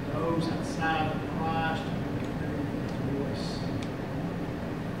those outside of Christ will hear His voice.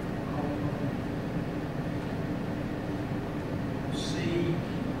 Will see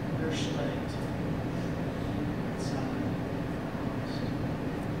their state outside of Christ.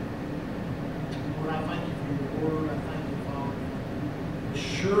 Lord, I thank you for your word. I thank you, Father, for the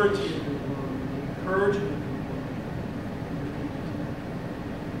surety of your word, the encouragement of your word.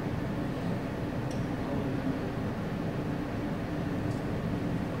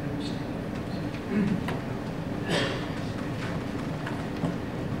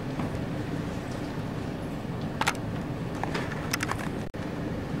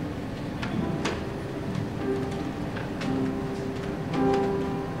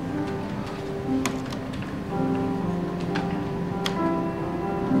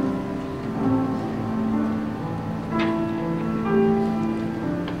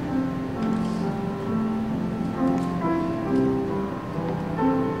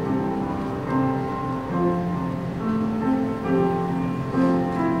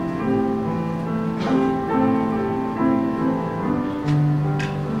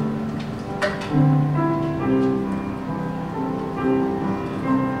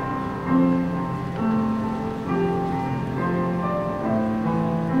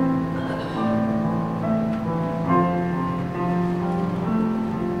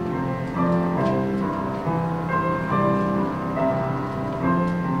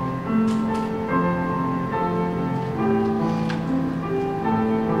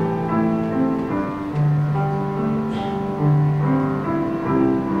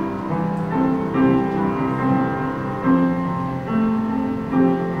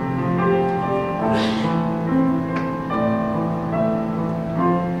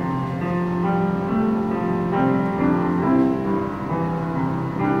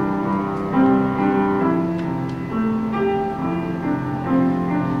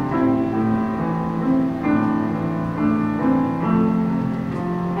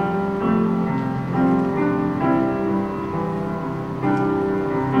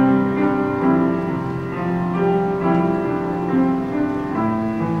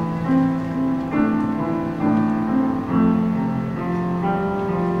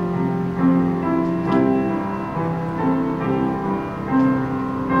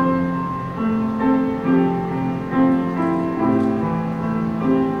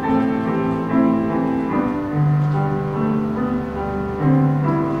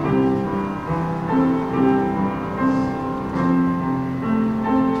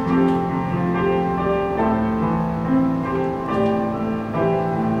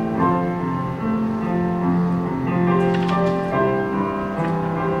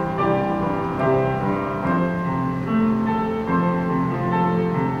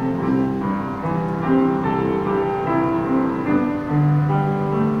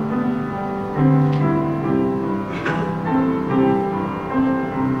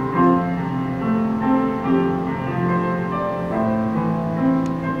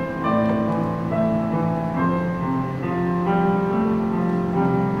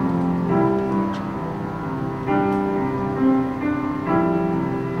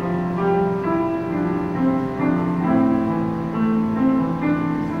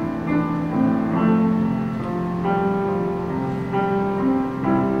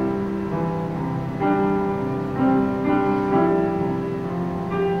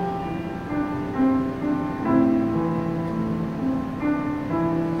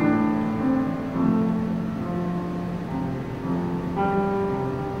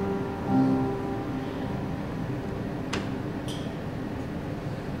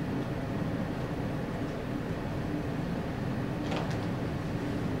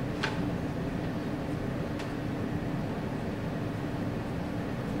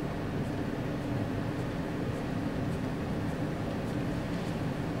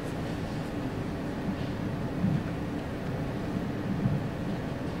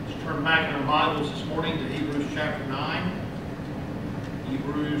 Turn back in our Bibles this morning to Hebrews chapter 9.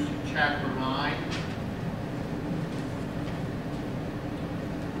 Hebrews chapter 9.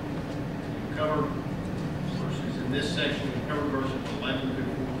 We cover verses in this section, we cover verses 11 through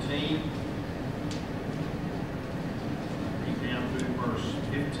 14.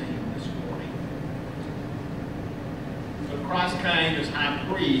 came as high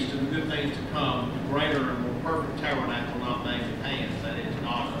priest of the good things to come, the greater and more perfect tabernacle not made with hands, that is,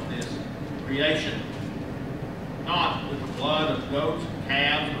 not of this creation. Not with the blood of goats and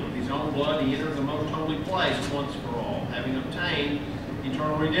calves, but with his own blood he entered the most holy place once for all, having obtained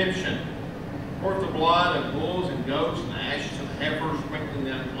eternal redemption. For if the blood of bulls and goats and the ashes of heifers, sprinkling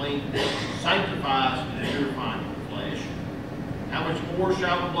the unclean, sanctifies and purifying the flesh, how much more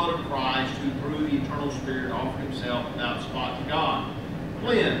shall the blood of Christ, who through the eternal Spirit offered himself without spot to God,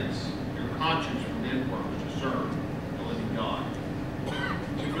 cleanse your conscience from dead works to serve the living God?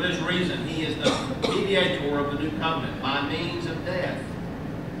 And for this reason, he is the mediator of the new covenant by means of death,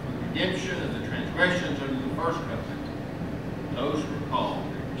 for the redemption of the transgressions under the first covenant. Those who are called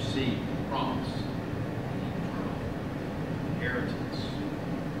and receive the promise of eternal inheritance.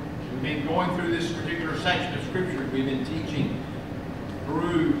 We've been going through this particular section of Scripture. We've been teaching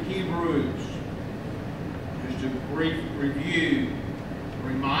through Hebrews. Just a brief review, a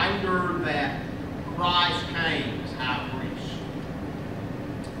reminder that Christ came as high priest.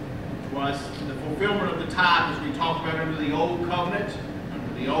 It was the fulfillment of the type, as we talked about under the Old Covenant,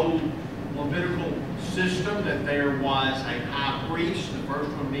 under the old Levitical system, that there was a high priest, the first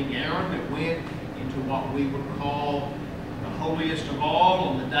one being Aaron, that went into what we would call the holiest of all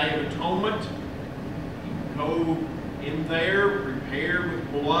on the Day of Atonement. He would go in there, prepared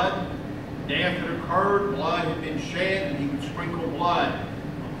with blood. Death had occurred, blood had been shed, and he would sprinkle blood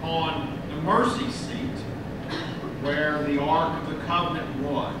upon the mercy seat where the Ark of the Covenant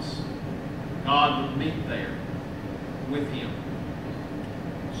was. God would meet there with him.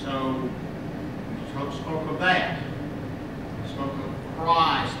 So, we spoke of that. We spoke of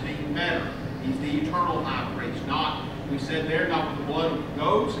Christ being better. He's the eternal high priest. Not, we said there, not with the blood of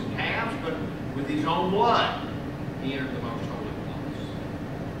goats and calves, but with his own blood. He entered the most holy place.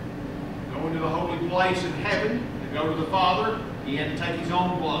 Go into the holy place in heaven, to go to the Father, he had to take his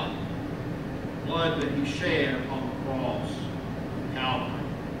own blood. Blood that he shed upon the cross of Calvary.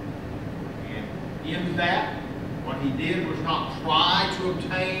 And in that, what he did was not try to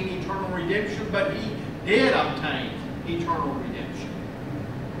obtain eternal redemption, but he did obtain eternal redemption.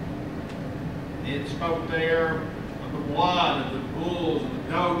 It spoke there of the blood of the bulls and the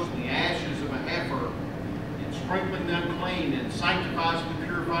goats and the ashes of a heifer, and sprinkling the unclean and sanctifying and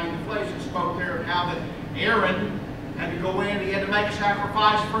purifying the flesh. It spoke there of how that Aaron had to go in, he had to make a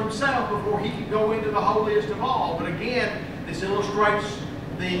sacrifice for himself before he could go into the holiest of all. But again, this illustrates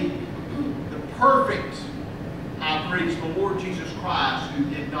the perfect high priest, the Lord Jesus Christ, who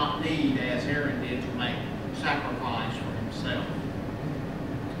did not need, as Aaron did, to make sacrifice for himself.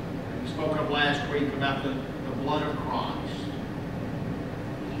 We spoke of last week about the blood of Christ.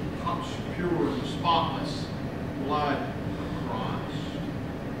 The pure, the spotless blood of Christ,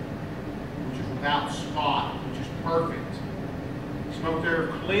 which is without spot, which is perfect. We spoke there of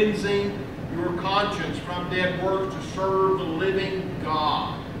cleansing your conscience from dead works to serve the living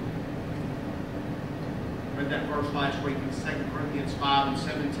God. Read that verse last week in 2 Corinthians 5 and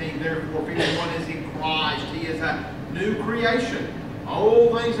 17. Therefore, if anyone is in Christ, he is a new creation.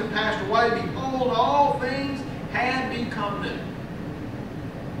 Old things have passed away. Behold, all things have become new.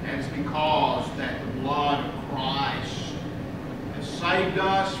 And it's because that the blood of Christ has saved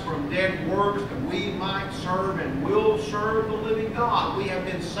us from dead works that we might serve and will serve the living God. We have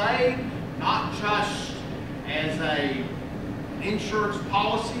been saved not just as an insurance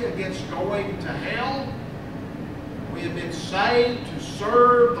policy against going to hell. We have been saved to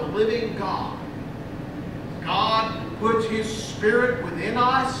serve the living God. God puts his Spirit within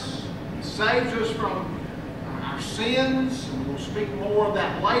us. He saves us from our sins, and we'll speak more of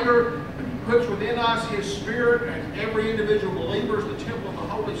that later. But he puts within us his Spirit, and every individual believer is the temple of the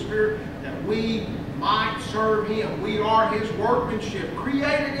Holy Spirit, that we might serve him. We are his workmanship,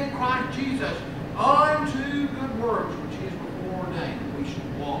 created in Christ Jesus unto good works, which he has before ordained that we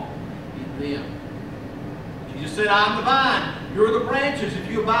should walk in them. Jesus said, I am the vine, you are the branches.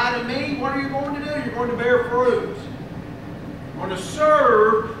 If you abide in me, what are you going to do? You're going to bear fruit. You're going to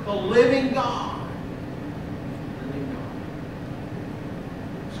serve the living God. The living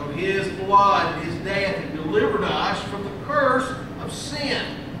God. So his blood, his death, had delivered us from the curse of sin.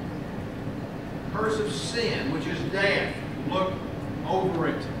 The curse of sin, which is death. Look over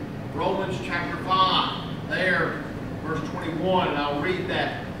it. Romans chapter 5. There, verse 21, and I'll read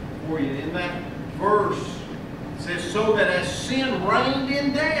that for you. In that verse, it says, so that as sin reigned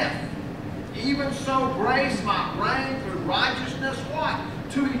in death, even so grace might reign through righteousness, what?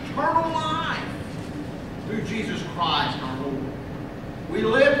 To eternal life through Jesus Christ our Lord. We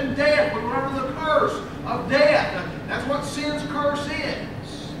lived in death. We were under the curse of death. That's what sin's curse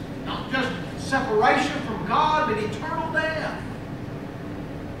is. Not just separation from God, but eternal death.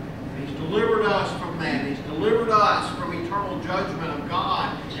 delivered us from that. He's delivered us from eternal judgment of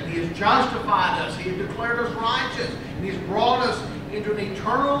God. And He has justified us. He has declared us righteous. And He's brought us into an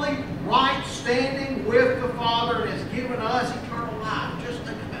eternally right standing with the Father and has given us eternal life. Just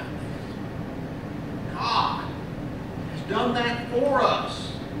think about it. God has done that for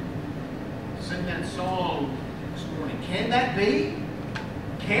us. Sing that song this morning. Can that be?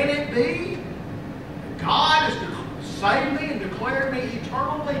 Can it be? God has saved me and declared me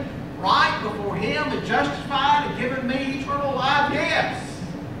eternally right before Him and justified and given me eternal life? Yes.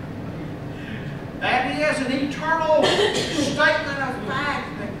 That is an eternal statement of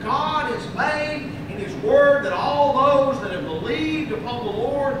fact that God has made in His Word, that all those that have believed upon the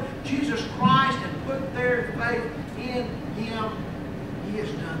Lord Jesus Christ and put their faith in Him, He has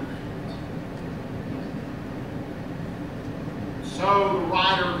done that. So the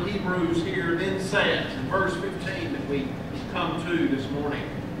writer of Hebrews here then says in verse 15 that we come to this morning,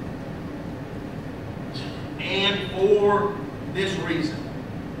 and for this reason,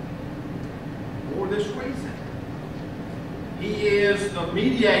 He is the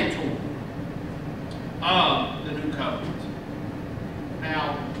mediator of the new covenant.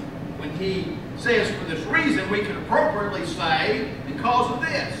 Now, when he says for this reason, we can appropriately say because of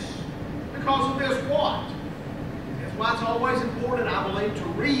this. Because of this what? That's why it's always important, I believe, to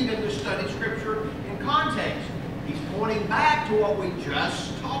read and to study Scripture in context. He's pointing back to what we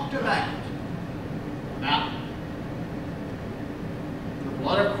just talked about. About the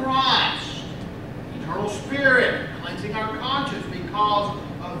blood of Christ, eternal Spirit, cleansing our conscience. Because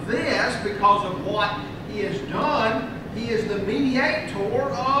of this, because of what He has done, He is the mediator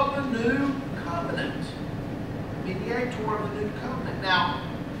of the new covenant. Mediator of the new covenant. Now,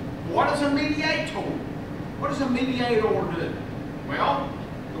 what is a mediator? What does a mediator do? Well,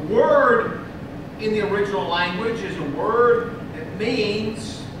 the word in the original language is a word that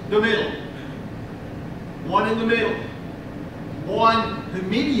means the middle. One in the middle. One who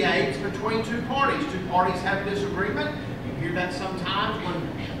mediates between two parties. Two parties have disagreement. You hear that sometimes when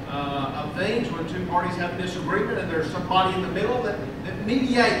of things when two parties have a disagreement and there's somebody in the middle that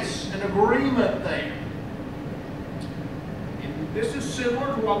mediates an agreement there. And this is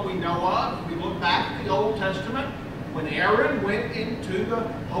similar to what we know of. If we look back at the Old Testament, when Aaron went into the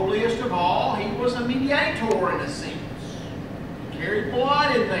holiest of all, he was a mediator in a sense. He carried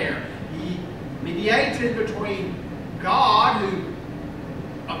blood in there. He mediated between God, who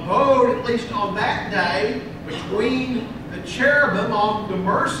abode, at least on that day, between the cherubim on the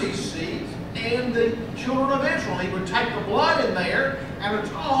mercy seat and the children of Israel. He would take the blood in there and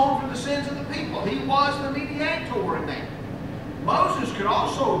atone for the sins of the people. He was the mediator in that. Moses could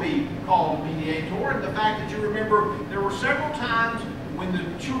also be called a mediator, and the fact that you remember there were several times when the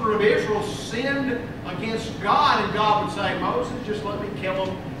children of Israel sinned against God, and God would say, Moses, just let me kill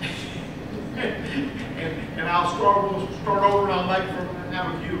them. and I'll start over and I'll make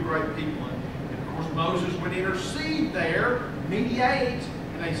out of you a great people. And of course Moses would intercede there, mediate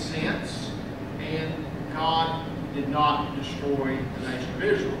in a sense, and God did not destroy the nation of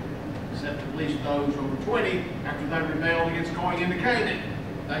Israel, except at least those over 20 after they rebelled against going into Canaan.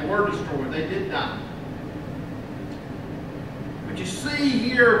 They were destroyed. They did die. But you see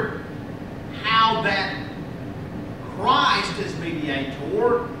here how that Christ as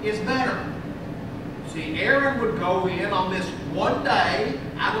mediator is better. See, Aaron would go in on this one day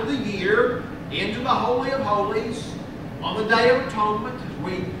out of the year into the Holy of Holies on the Day of Atonement, as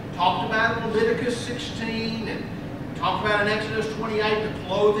we talked about in Leviticus 16 and talked about in Exodus 28, the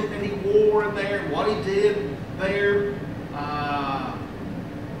clothing that he wore in there, what he did there.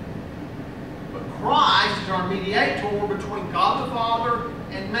 But Christ is our mediator between God the Father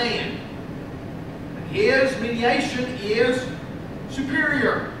and man. And His mediation is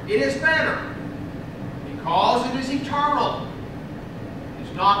superior. It is better. Because it is eternal.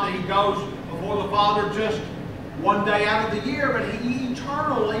 It's not that He goes before the Father just one day out of the year, but He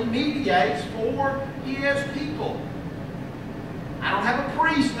eternally mediates for His people. I don't have a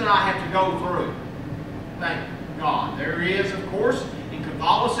priest that I have to go through. Thank God. There is, of course, in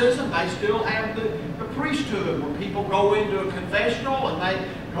Catholicism, they still have the priesthood where people go into a confessional and they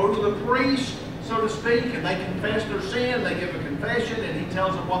go to the priest, so to speak, and they confess their sin, they give a confession, and he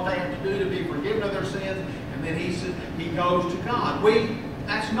tells them what they have to do to be forgiven of their sins, and then he goes to God.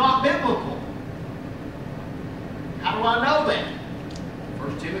 That's not biblical. How do I know that?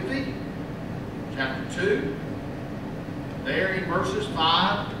 1 Timothy chapter 2, there in verses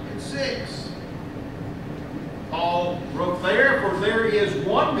 5 and 6. Paul wrote there, for there is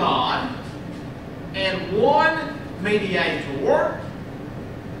one God and one mediator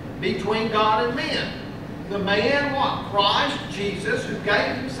between God and men, The man, what? Christ Jesus, who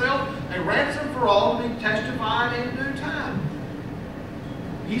gave himself a ransom for all to be testified in due time.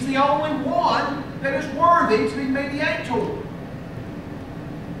 He's the only one that is worthy to be mediator.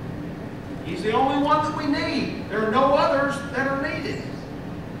 He's the only one that we need. There are no others that are needed.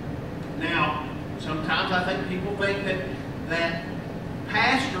 Now, sometimes I think people think that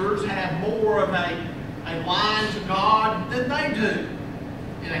pastors have more of a line to God than they do,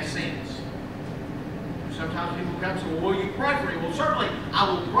 in a sense. Sometimes people come and say, well, will you pray for me? Well, certainly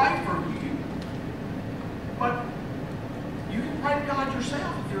I will pray for you. But you can pray to God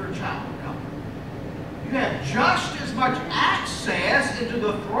yourself if you're a child of God. You have just as much access into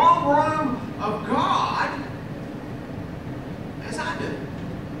the throne room of God as I do.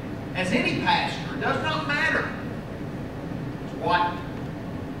 As any pastor. It does not matter. It's what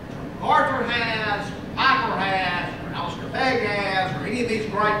Arthur has, Piper has, or Alistair Begg has, or any of these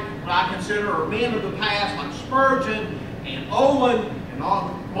great, what I consider are men of the past, like Spurgeon and Owen and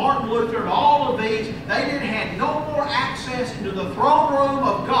Martin Luther and all of these. They didn't have no more access into the throne room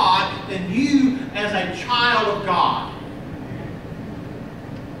of God than you as a child of God.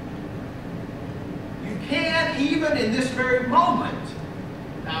 You can, even in this very moment,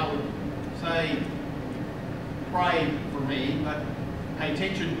 I would say, pray for me, but pay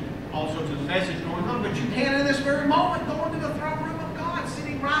attention also to the message going on. But you can, in this very moment, go into the throne room of God,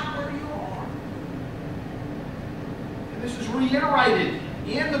 sitting right where you are. And this is reiterated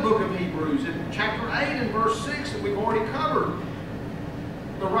in the book of Hebrews, in chapter 8 and verse 6 that we've already covered.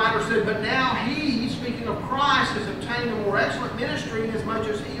 The writer said, but now he, speaking of Christ, has obtained a more excellent ministry, inasmuch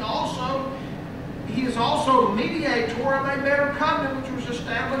as he is also a mediator of a better covenant, which was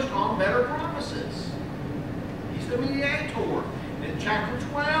established on better promises. He's the mediator. In chapter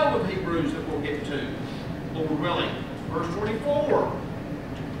 12 of Hebrews that we'll get to, Lord willing, verse 24,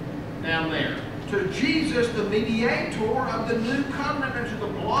 down there. To Jesus, the mediator of the new covenant, and to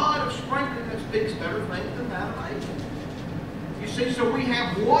the blood of sprinkling that speaks better things than that of Abel. You see, so we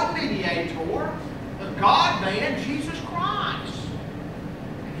have one mediator, the God-man, Jesus Christ.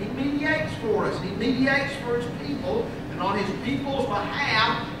 He mediates for us. He mediates for his people. And on his people's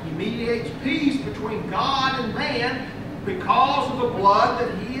behalf, he mediates peace between God and man because of the blood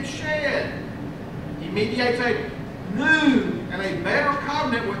that he has shed. He mediates a new and a better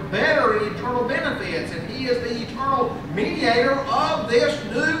covenant with better and eternal benefits. And he is the eternal mediator of this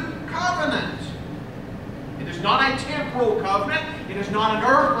new covenant. It is not a temporal covenant. It is not an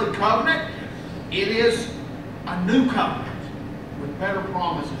earthly covenant. It is a new covenant with better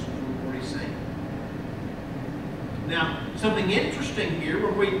promises, as we've already seen. Now, something interesting here,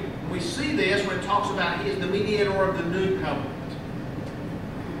 when we see this, when it talks about he is the mediator of the new covenant.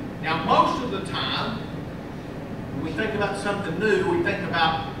 Now, most of the time, when we think about something new, we think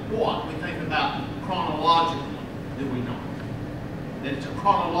about what? We think about chronologically, do we not? That it's a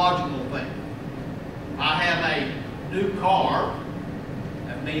chronological thing. If I have a new car,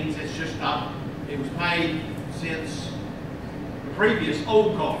 that means it's just not, it was made since the previous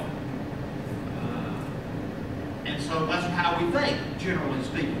old car. And so that's how we think, generally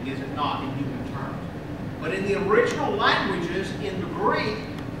speaking, is it not, in human terms. But in the original languages, in the Greek,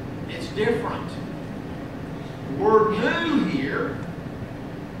 it's different. The word new here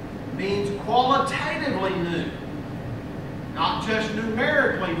means qualitatively new, not just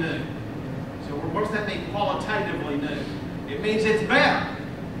numerically new. So what does that mean, qualitatively new? It means it's better.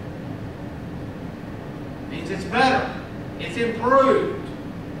 It means it's better. It's improved.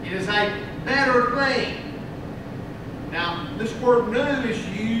 It is a better thing. Now, this word new is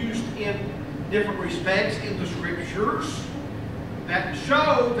used in different respects in the Scriptures that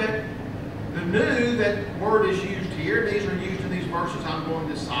show that the new, that word is used here, these are used in these verses I'm going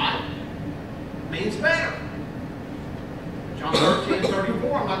to cite, means better. John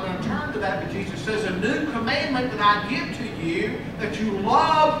 13:34, I'm not going to turn to that, but Jesus says, a new commandment that I give to you, that you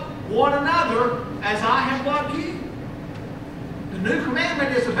love one another as I have loved you. The new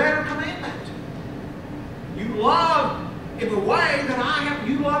commandment is a better commandment. You love in the way that I have,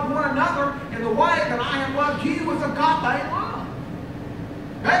 you love one another in the way that I have loved you with agape love.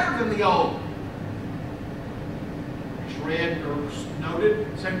 Better than the old. It's read or noted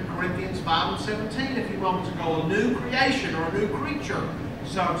 2 Corinthians 5 and 17 a few moments ago, a new creation or a new creature,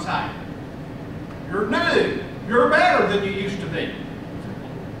 some say. You're new. You're better than you used to be.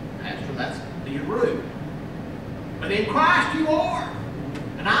 Pastor, that's being rude. But in Christ you are.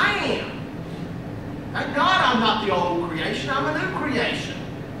 And I am. Thank God I'm not the old creation. I'm a new creation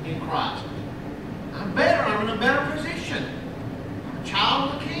in Christ. I'm better. I'm in a better position. I'm a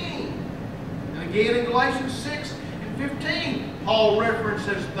child of the King. And again in Galatians 6 and 15, Paul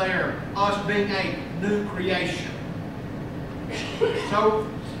references there us being a new creation. So,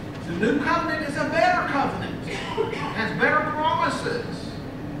 the new covenant is a better covenant. It has better promises.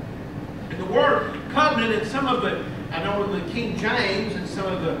 And the word covenant in some of the, I know in the King James and some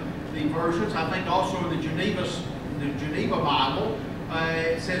of the versions, I think also in the Geneva Bible,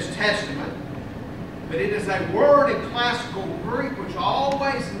 it says testament. But it is a word in classical Greek which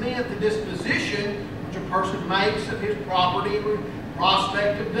always meant the disposition which a person makes of his property in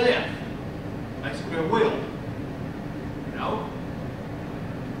prospect of death. Basically a will. You know?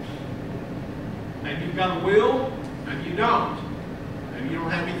 Maybe you've got a will, maybe you don't. Maybe you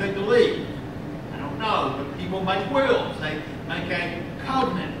don't have anything to leave. I don't know, but people make wills. They make a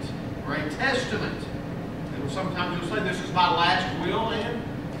covenant or a testament. And sometimes you'll say, this is my last will and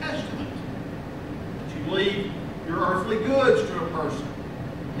testament. That you leave your earthly goods to a person.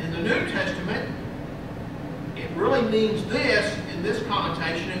 In the New Testament, it really means this, in this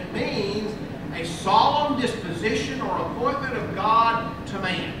connotation, it means a solemn disposition or appointment of God to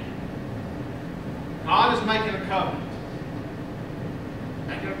man. God is making a covenant.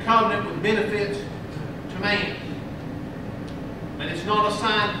 Making a covenant with benefits to man. But it's not a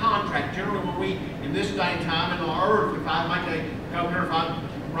signed contract. Generally, when we, in this day and time, in our earth, if I make a covenant, if I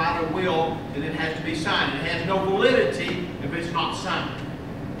write a will, then it has to be signed. It has no validity if it's not signed.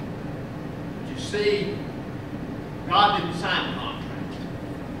 But you see, God didn't sign the contract.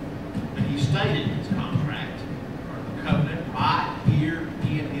 But He stated His contract, or the covenant, right here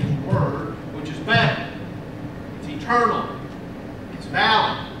in His Word, which is better. It's eternal. It's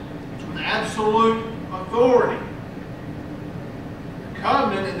valid. It's with absolute authority. The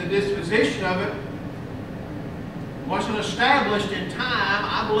covenant and the disposition of it wasn't established in time.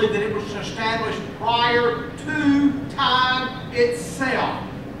 I believe that it was established prior to time itself.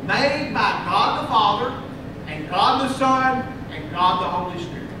 Made by God the Father, and God the Son, and God the Holy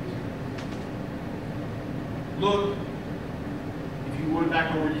Spirit. Look, if you would,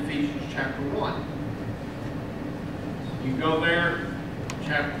 back over to Ephesians chapter 1. You go there,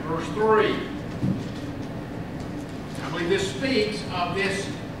 verse 3. I believe this speaks of this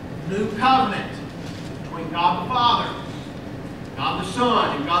new covenant between God the Father, God the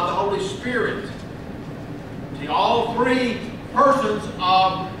Son, and God the Holy Spirit. See, all three persons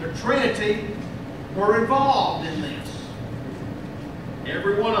of the Trinity were involved in this.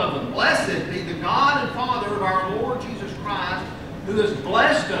 Every one of them. Blessed be the God and Father of our Lord Jesus Christ, who has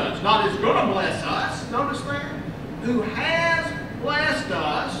blessed us, not is going to bless us, notice that, who has blessed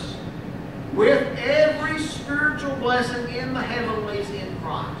us with every spiritual blessing in the heavenlies in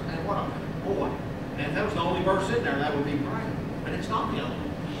Christ. And what a boy. And if that was the only verse in there, that would be great. But it's not the only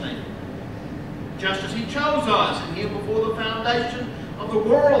thing. Just as He chose us in Him before the foundation of the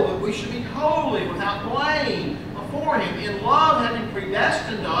world, that we should be holy, without blame, before Him, in love, having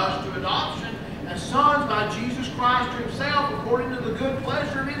predestined us to adoption as sons by Jesus Christ to Himself, according to the good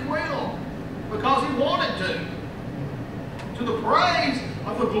pleasure of His will, because He wanted to the praise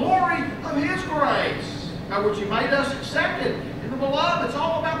of the glory of His grace, by which He made us accepted in the Beloved. It's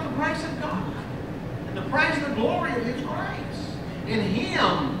all about the grace of God and the praise of the glory of His grace. In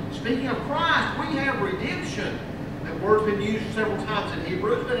Him, speaking of Christ, we have redemption. That word's been used several times in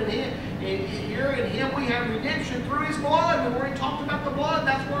Hebrews, but here in Him we have redemption through His blood. We've already talked about the blood.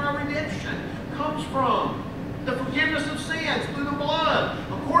 That's where our redemption comes from. The forgiveness of sins through the blood,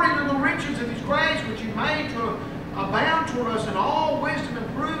 according to the riches of His grace, which He made to abound toward us in all wisdom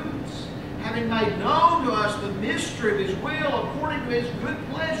and prudence, having made known to us the mystery of His will, according to His good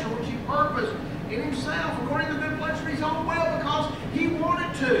pleasure, which He purposed in Himself, according to the good pleasure of His own will, because He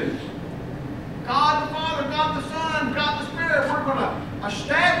wanted to. God the Father, God the Son, God the Spirit, we're going to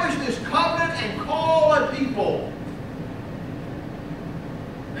establish this covenant and call a people.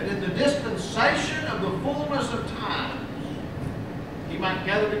 That in the dispensation of the fullness of times, He might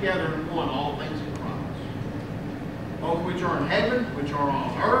gather together in one all things in Christ, both which are in heaven, which are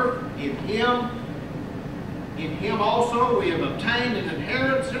on earth, in Him. In Him also we have obtained an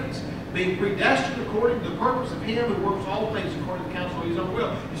inheritance, being predestined according to the purpose of Him who works all things according to the counsel of His own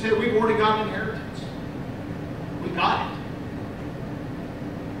will. You said we've already got an inheritance. We got it.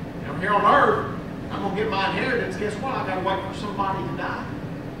 Now here on earth, I'm going to get my inheritance. Guess what? I've got to wait for somebody to die.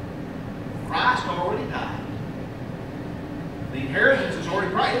 Christ already died. The inheritance is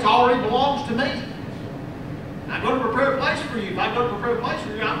already great. It already belongs to me. I'm going to prepare a place for you. If I go to prepare a place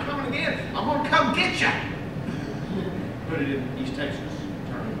for you, I'm coming again. I'm going to come get you. Put it in East Texas.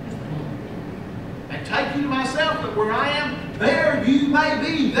 And take you to myself, that where I am, there you may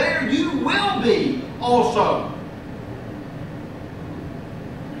be. There you will be also.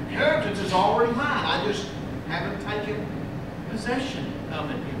 Inheritance is already mine. I just haven't taken possession of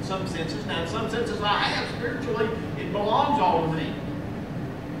it in some senses. Now, in some senses I have. Spiritually, it belongs all to me.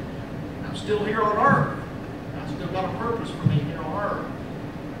 I'm still here on earth. I've still got a purpose for me here on earth.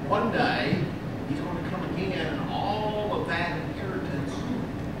 One day, He's going to come again, and all of that inheritance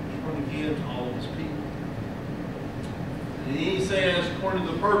He's going to give to all of His people. And He says, according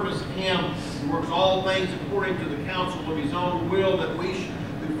to the purpose of Him, He works all things according to the counsel of His own will, that we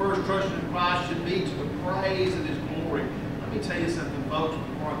who first trusted in Christ should be to the praise of His glory. Let me tell you something, folks,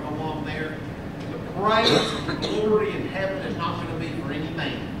 before I go on there. The praise of the glory in heaven is not going to be for any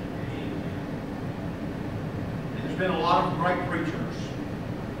man. And there's been a lot of great preachers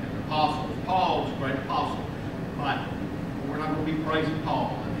and apostles. Paul was a great apostle, but we're not going to be praising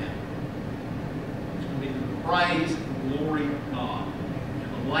Paul in heaven. It's going to be the praise and the glory of God.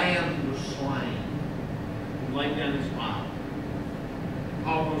 And the Lamb who was slain, who laid down His life.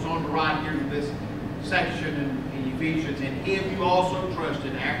 Paul goes on to write here in this section in Ephesians, "In Him you also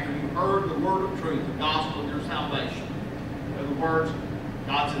trusted after you heard the word of truth, the gospel of your salvation." In other words,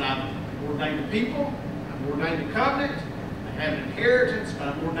 God said, I've ordained a people, I've ordained a covenant, they have an inheritance, but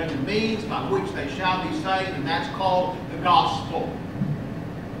I've ordained a means by which they shall be saved, and that's called the gospel.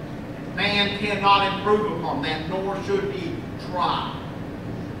 Man cannot improve upon that, nor should he try.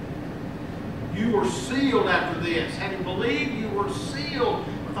 You were sealed after this. Having believed, you were sealed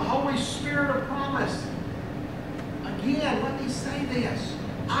with the Holy Spirit of promise. Again, let me say this.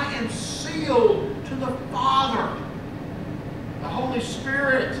 I am sealed to the Father. The Holy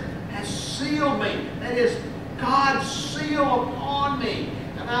Spirit has sealed me. That is God's seal upon me.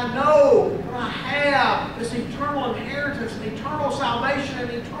 And I know that I have this eternal inheritance and eternal salvation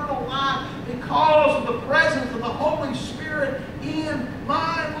and eternal life because of the presence of the Holy Spirit in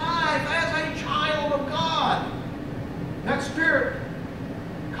my life as a child of God. That Spirit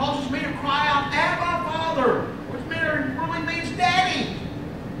causes me to cry out, Abba, Father, which really means Daddy.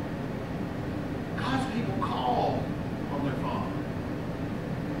 God's people call on their Father.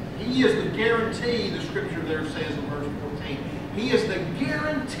 He is the guarantee, the Scripture there says in verse 14. He is the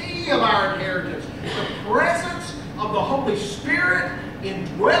guarantee of our inheritance. The presence of the Holy Spirit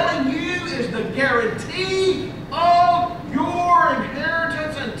indwelling you is the guarantee of your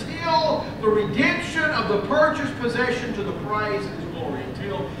inheritance until the redemption of the purchased possession to the praise of His glory.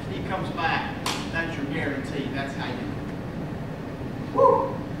 Until He comes back. That's your guarantee. That's how you.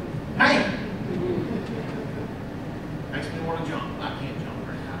 Woo! Man! Makes me want to jump. I can't jump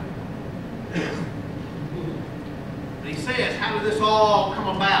very high. But He says, how did this all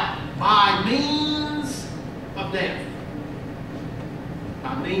come about? By means of death.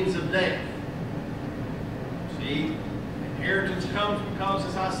 By means of death. See, inheritance comes because,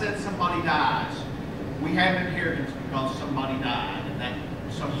 as I said, somebody dies. We have inheritance because somebody died, and that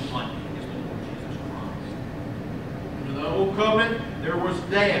someone is the Lord Jesus Christ. Under the old covenant, there was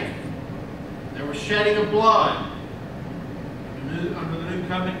death. There was shedding of blood. Under the new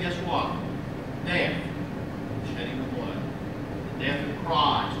covenant, guess what? Death. Shedding of blood. The death of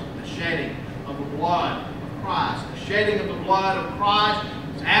Christ. The shedding of the blood of Christ. The shedding of the blood of Christ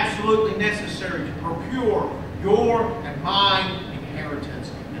is absolutely necessary to procure your and mine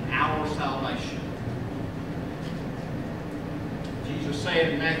inheritance and our salvation. Jesus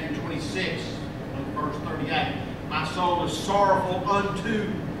said in Matthew 26, verse 38, my soul is sorrowful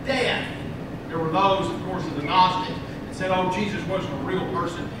unto death. There were those, of course, of the Gnostics that said, oh, Jesus wasn't a real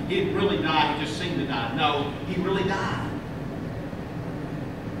person. He didn't really die. He just seemed to die. No, He really died.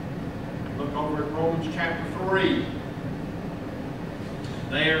 Look over at Romans chapter 3.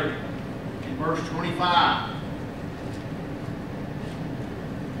 There in verse 25.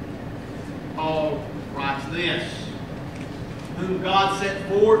 Paul writes this, whom God set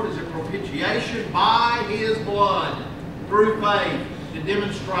forth as a propitiation by His blood through faith to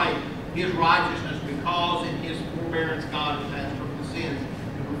demonstrate His righteousness, because in His forbearance God has passed over the sins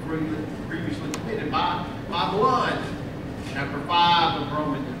that were previously committed by blood. Chapter 5 of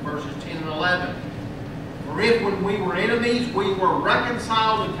Romans, verses 10 and 11. For if when we were enemies we were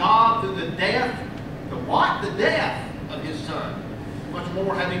reconciled to God through the death, the what? The death of His Son. Much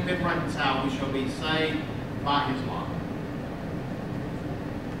more, having been reconciled, we shall be saved by His life.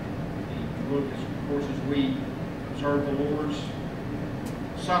 Look, of course, as we observe the Lord's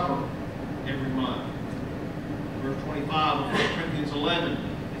Supper every month. Verse 25 of 1 Corinthians 11,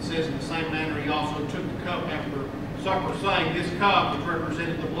 it says, in the same manner He also took the cup after supper, saying, this cup which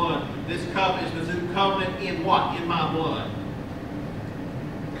represented the blood, this cup is the new covenant in what? In my blood.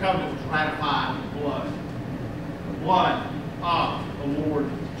 The covenant was ratified with blood. The blood of the Lord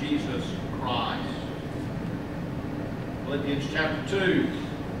Jesus Christ. Philippians chapter 2,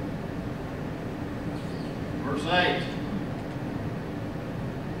 verse 8.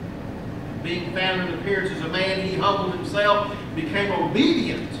 Being found in appearance as a man, he humbled himself, became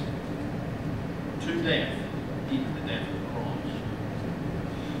obedient to death, even the death of the cross.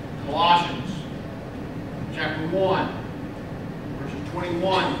 Colossians chapter 1, verses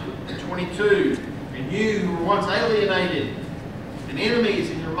 21 and 22. And you who were once alienated and enemies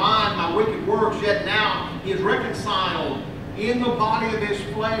in your mind by wicked works, yet now he is reconciled in the body of his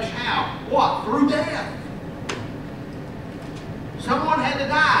flesh. How? What? Through death. Someone had to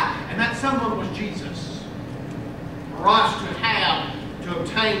die, and that someone was Jesus. For us to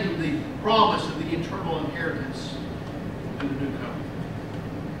obtain the promise of the eternal inheritance through the new covenant.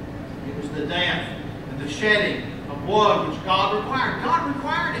 It was the death and the shedding of blood which God required. God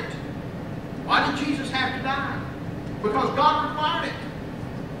required it. Why did Jesus have to die? Because God required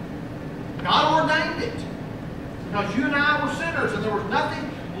it. God ordained it. Because you and I were sinners, and there was nothing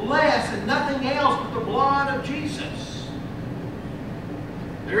less and nothing else but the blood of Jesus.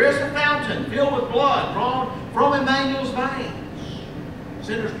 There is a fountain filled with blood drawn from Emmanuel's veins.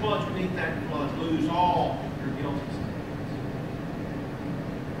 Sinners plunge beneath that blood, lose all their guilty sins.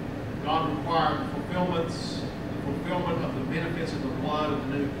 God required the fulfillment of the benefits of the blood of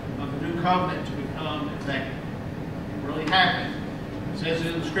the new covenant to become exact. It really happened. It says it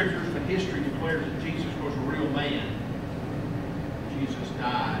in the Scriptures, but history declares that Jesus was a real man. Jesus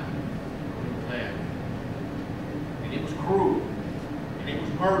died a real death. And it was cruel. And it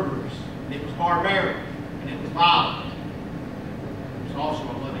was murderous. And it was barbaric. And it was violent. It was also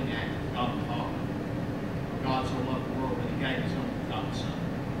a loving act of God the Father. For God so loved the world that he gave his only begotten Son,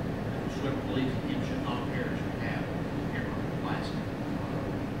 that whosoever believes in him should not perish but have everlasting life.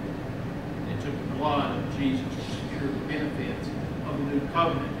 It took the blood of Jesus to secure the benefits of the new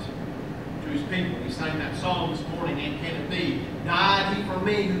covenant to his people. We sang that song this morning, and can it be? Died he for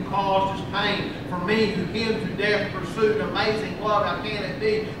me who caused his pain, for me who him to death pursued. Amazing love, how can it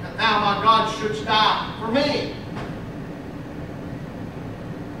be that thou, my God, shouldst die for me?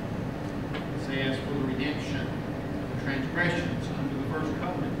 It says for the redemption of transgressions under the first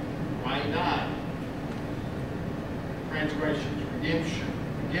covenant. Why he died. Transgressions, redemption.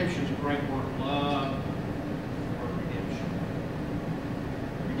 Redemption is a great word. Love.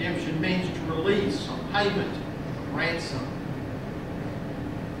 Redemption means to release a payment, a ransom.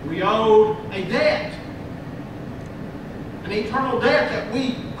 We owed a debt, an eternal debt that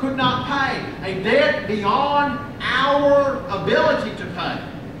we could not pay, a debt beyond our ability to pay.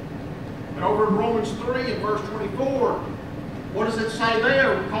 But over in Romans 3 and verse 24, what does it say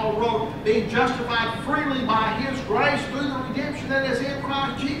there? Paul wrote, being justified freely by his grace through the redemption that is in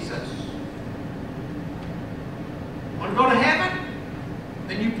Christ Jesus. Want to go to heaven?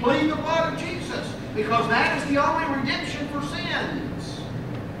 Then you plead the blood of Jesus, because that is the only redemption for sins.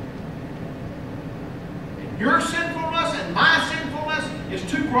 And your sinfulness and my sinfulness is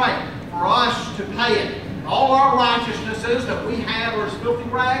too great for us to pay it. And all our righteousnesses that we have are as filthy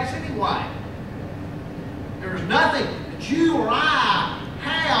rags anyway. There is nothing that you or I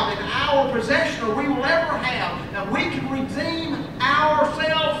have in our possession, or we will ever have, that we can redeem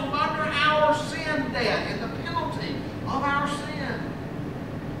ourselves from under our sin debt and the penalty of our sin.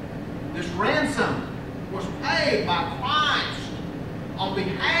 This ransom was paid by Christ on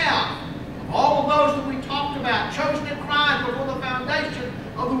behalf of all of those that we talked about, chosen in Christ before the foundation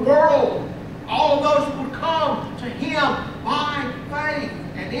of the world. All of those that would come to him by faith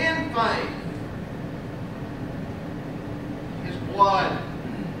and in faith. His blood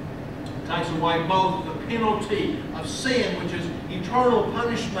takes away both the penalty of sin, which is eternal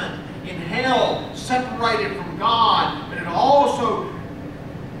punishment in hell, separated from God, but it also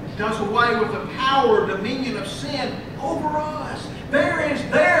does away with the power, dominion of sin over us. There is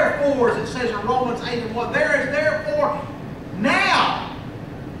therefore, as it says in Romans 8 and 1, there is therefore now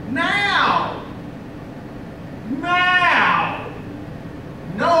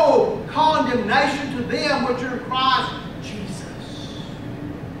no condemnation to them which are in Christ Jesus.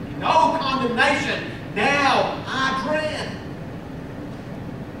 No condemnation. Now I dread.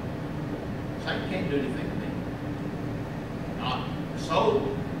 Satan can't do anything to me. Not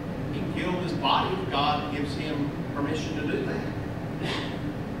so. He can kill this body if God gives him permission to do that.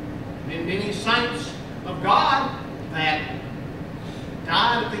 Been many saints of God that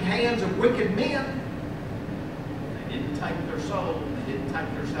died at the hands of wicked men. They didn't take their soul. They didn't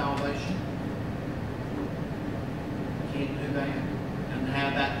take their salvation. Can't do that. Doesn't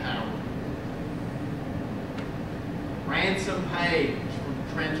have that power. Ransom paid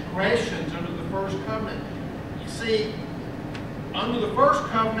for transgressions under the first covenant. You see, under the first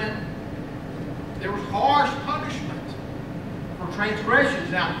covenant, there was harsh punishment for transgressions.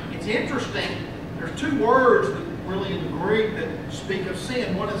 Now, it's interesting. There's two words really in the Greek that speak of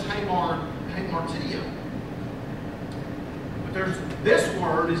sin. One is hamartia. But this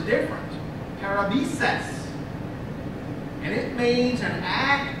word is different. Parabises. And it means an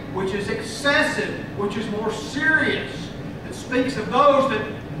act which is excessive, which is more serious. It speaks of those that,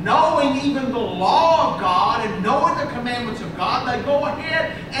 knowing even the law of God and knowing the commandments of God, they go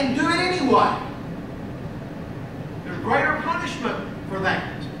ahead and do it anyway. There's greater punishment for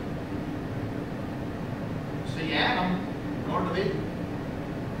that. See, Adam, in the Garden of Eden,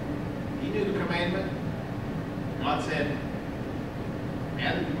 he knew the commandment. God said,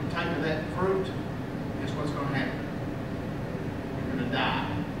 Adam, you partake of that fruit, guess what's going to happen? You're going to die.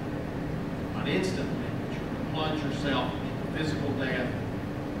 Not instantly, but you're going to plunge yourself into physical death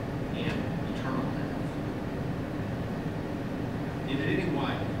and eternal death. Did it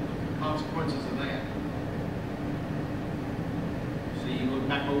anyway. The consequences of that. See, you look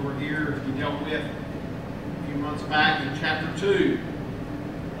back over here, as we dealt with a few months back in chapter 2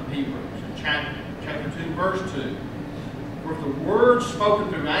 of Hebrews, in chapter 2, verse 2. For if the word spoken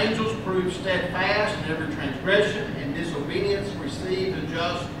through angels proved steadfast, and every transgression and disobedience received a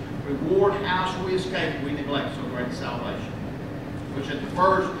just reward, how shall we escape if we neglect so great salvation, which at the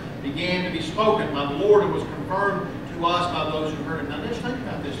first began to be spoken by the Lord and was confirmed to us by those who heard it. Now just think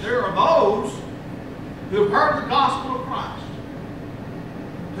about this. There are those who have heard the gospel of Christ,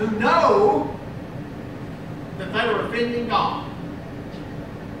 who know that they are offending God,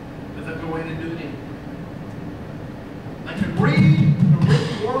 but they go in and do it anyway. They can read the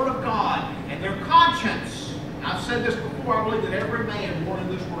written word of God, and their conscience, I've said this before, I believe that every man born in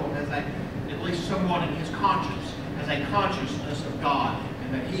this world has at least someone in his conscience, has a consciousness of God,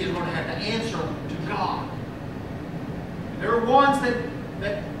 and that he is going to have to answer to God. There are ones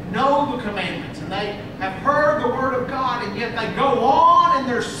that know the commandments, and they have heard the word of God, and yet they go on in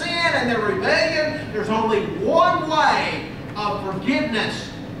their sin and their rebellion. There's only one way of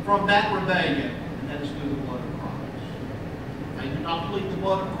forgiveness from that rebellion, and that is through the blood of Christ. If they do not plead the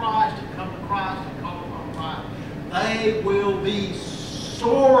blood of Christ and come to Christ and call upon Christ, they will be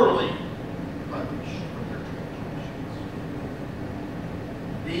sorely punished for their transgressions.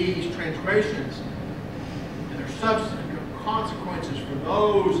 These transgressions and their subsequent consequences for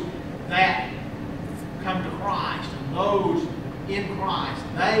those that come to Christ and those in Christ,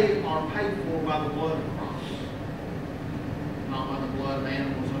 they are paid for by the blood of Christ, not by the blood of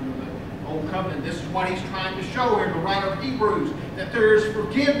animals under the Old Covenant. This is what he's trying to show here in the writer of Hebrews, that there is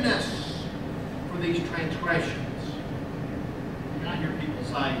forgiveness for these transgressions. And I hear people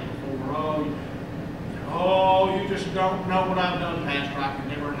say before, oh, you just don't know what I've done, Pastor. I could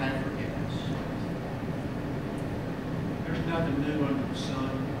never have forgiveness. There's nothing new under the sun.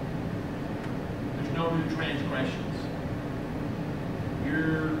 There's no new transgressions.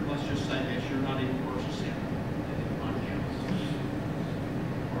 Let's just say this, you're not even worse a sinner than anybody else.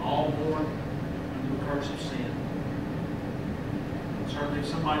 We're all born under the curse of sin. Certainly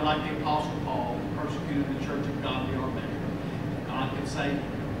somebody like the Apostle Paul who persecuted the church of God beyond measure. God can save you.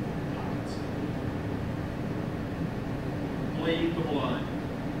 God can save you. Plead the blood.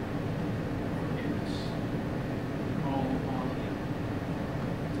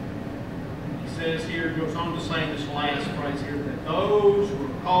 Says here, goes on to say in this last phrase here, that those who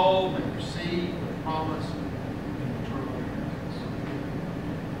are called may receive the promise of eternal inheritance.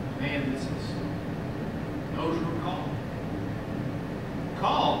 Man, this is those who are called.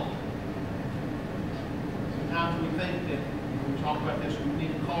 Called. Sometimes we think that when we talk about this, we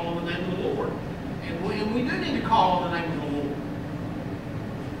need to call on the name of the Lord. And we do need to call on the name of the Lord.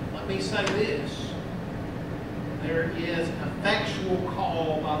 Let me say this. There is an effectual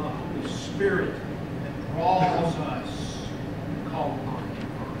call by the Holy Spirit that draws us to call upon Him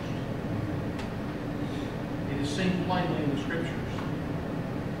first. It is seen plainly in the Scriptures.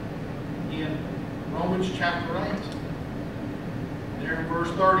 In Romans chapter 8, there in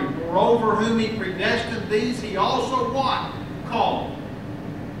verse 30, moreover, whom He predestined, these He also what? Called.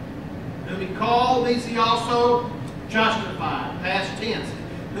 Whom He called, these He also justified. Past tense.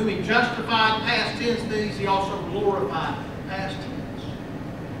 Whom He justified, past tense, these He also glorified, past tense.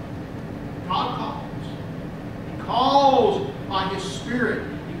 God calls. He calls by His Spirit.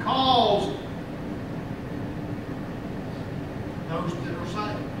 He calls those that are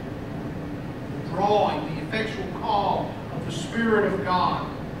saved. The drawing, the effectual call of the Spirit of God.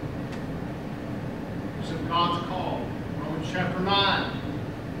 It's of God's call. Romans chapter 9,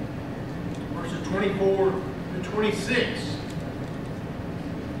 verses 24 to 26.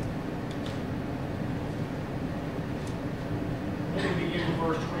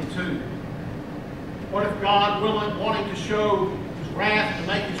 Verse 22. What if God, wanting to show His wrath, to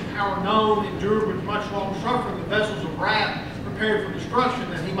make His power are known endured with much long suffering the vessels of wrath prepared for destruction,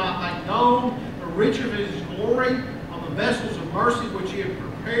 that he might make known the riches of his glory on the vessels of mercy which he had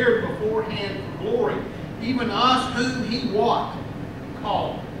prepared beforehand for glory, even us whom he what?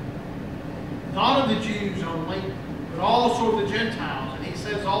 Called. Not of the Jews only, but also of the Gentiles. And he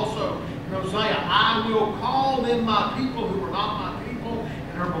says also in Hosea, I will call them my people who are not my people,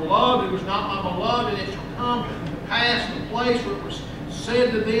 and her beloved who is not my beloved, and it shall come to pass in the place where it was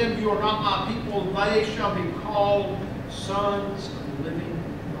said to them, you are not my people, they shall be called sons of the living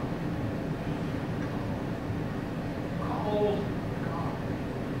God. Called God.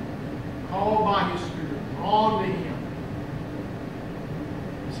 Called by his Spirit, drawn to him.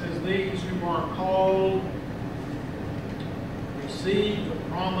 It says, these who are called receive the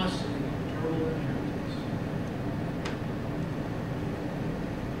promise of the eternal inheritance.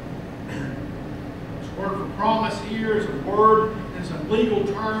 This word for promise here is a word, is a legal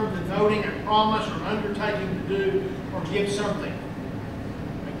term denoting a promise or an undertaking to do or give something.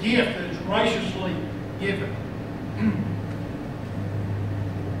 A gift that is graciously given.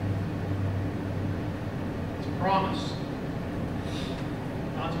 It's a promise.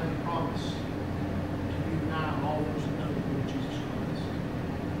 God's made a promise to you and I, all those who know the Lord Jesus Christ.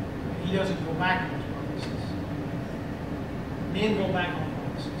 He doesn't go back on his promises. Men go back on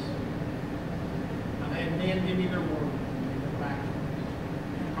promises. I've had men give me their word. They go back.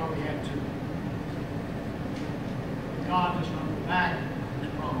 You probably had to. God does not go back on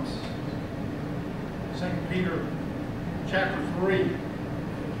his promises. 2 Peter chapter 3,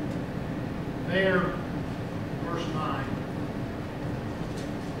 there, verse 9.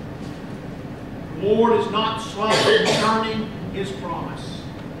 The Lord is not slow concerning his promise,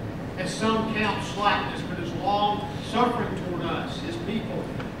 as some count slackness, but is long suffering toward us, his people,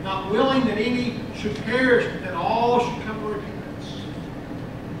 not willing that any should perish, but that all should come to repentance.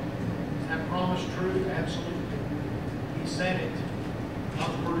 Is that promise true? Absolutely. He said it.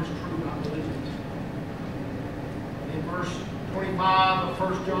 God's word is true. I believe it. In verse 25 of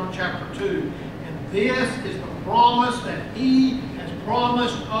 1 John chapter 2, and this is the promise that he has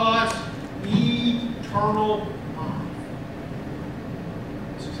promised us, eternal life.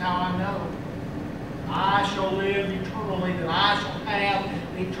 This is how I know I shall live eternally, that I shall have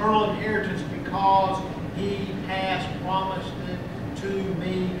an eternal inheritance, because he has promised it to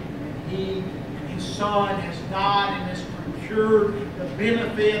me, and he and his Son has died and has procured the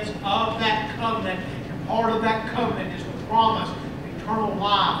benefits of that covenant. And part of that covenant is the promise of eternal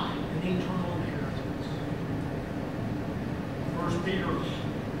life and eternal inheritance. 1 Peter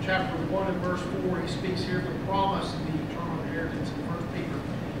chapter 1 and verse 4, he speaks here of the promise of the eternal inheritance. In 1 Peter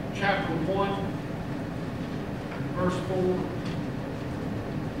chapter 1 and verse 4,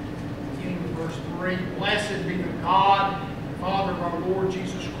 beginning with verse 3, blessed be the God and Father of our Lord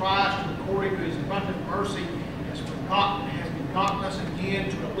Jesus Christ, who according to his abundant mercy has begotten us again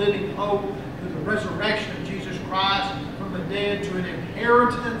to a living hope through the resurrection of Jesus Christ from the dead, to an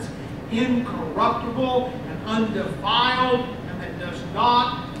inheritance incorruptible and undefiled, and that does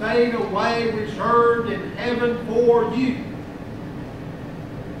not fade away, reserved in heaven for you.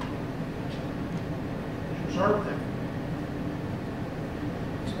 It's reserved there.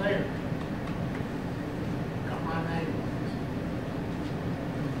 It's there. Got my name on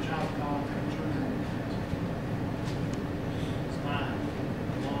it. Child of God, that's your name. It's mine.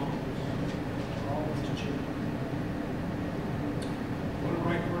 It belongs. It's all of its children. What a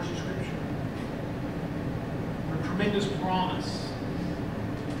great verse of Scripture. What a tremendous promise.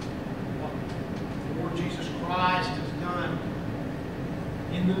 Jesus Christ has done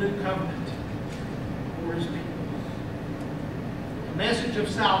in the new covenant for his people. The message of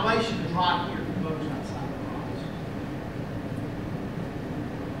salvation is right here for those outside of Christ.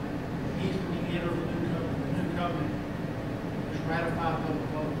 He's the mediator of the new covenant. The new covenant is ratified by the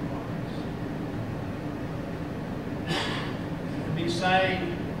blood of Christ. You can be saved,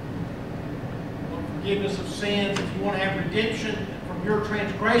 forgiveness of sins. If you want to have redemption from your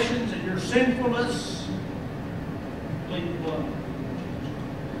transgressions and your sinfulness, plead the blood.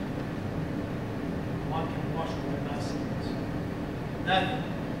 What can wash away my sins? Nothing.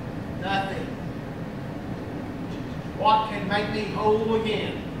 Nothing. What can make me whole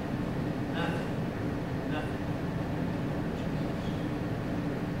again? Nothing. Nothing.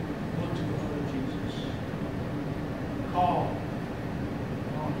 Look to the Lord Jesus. Call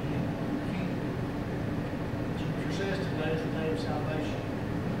on him. Scripture says today is the day of salvation.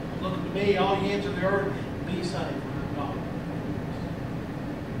 Look unto me, all ye ends of the earth, be saved. God.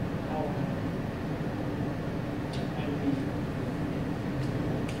 Call him. Amen.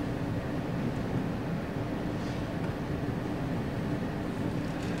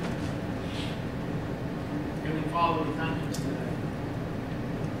 Father, we thank you today.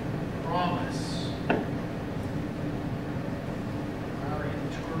 Promise our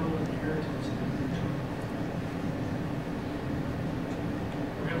eternal inheritance in you.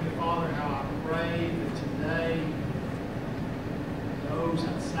 Heavenly Father, how I pray that today those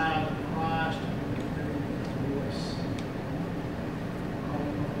outside of Christ will hear your voice.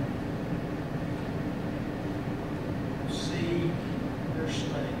 See their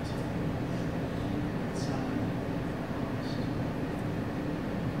state outside Christ.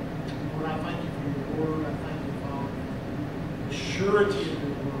 Lord, I thank you for your word. I thank you, Father, for the surety of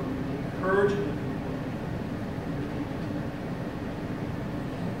your word, the encouragement of your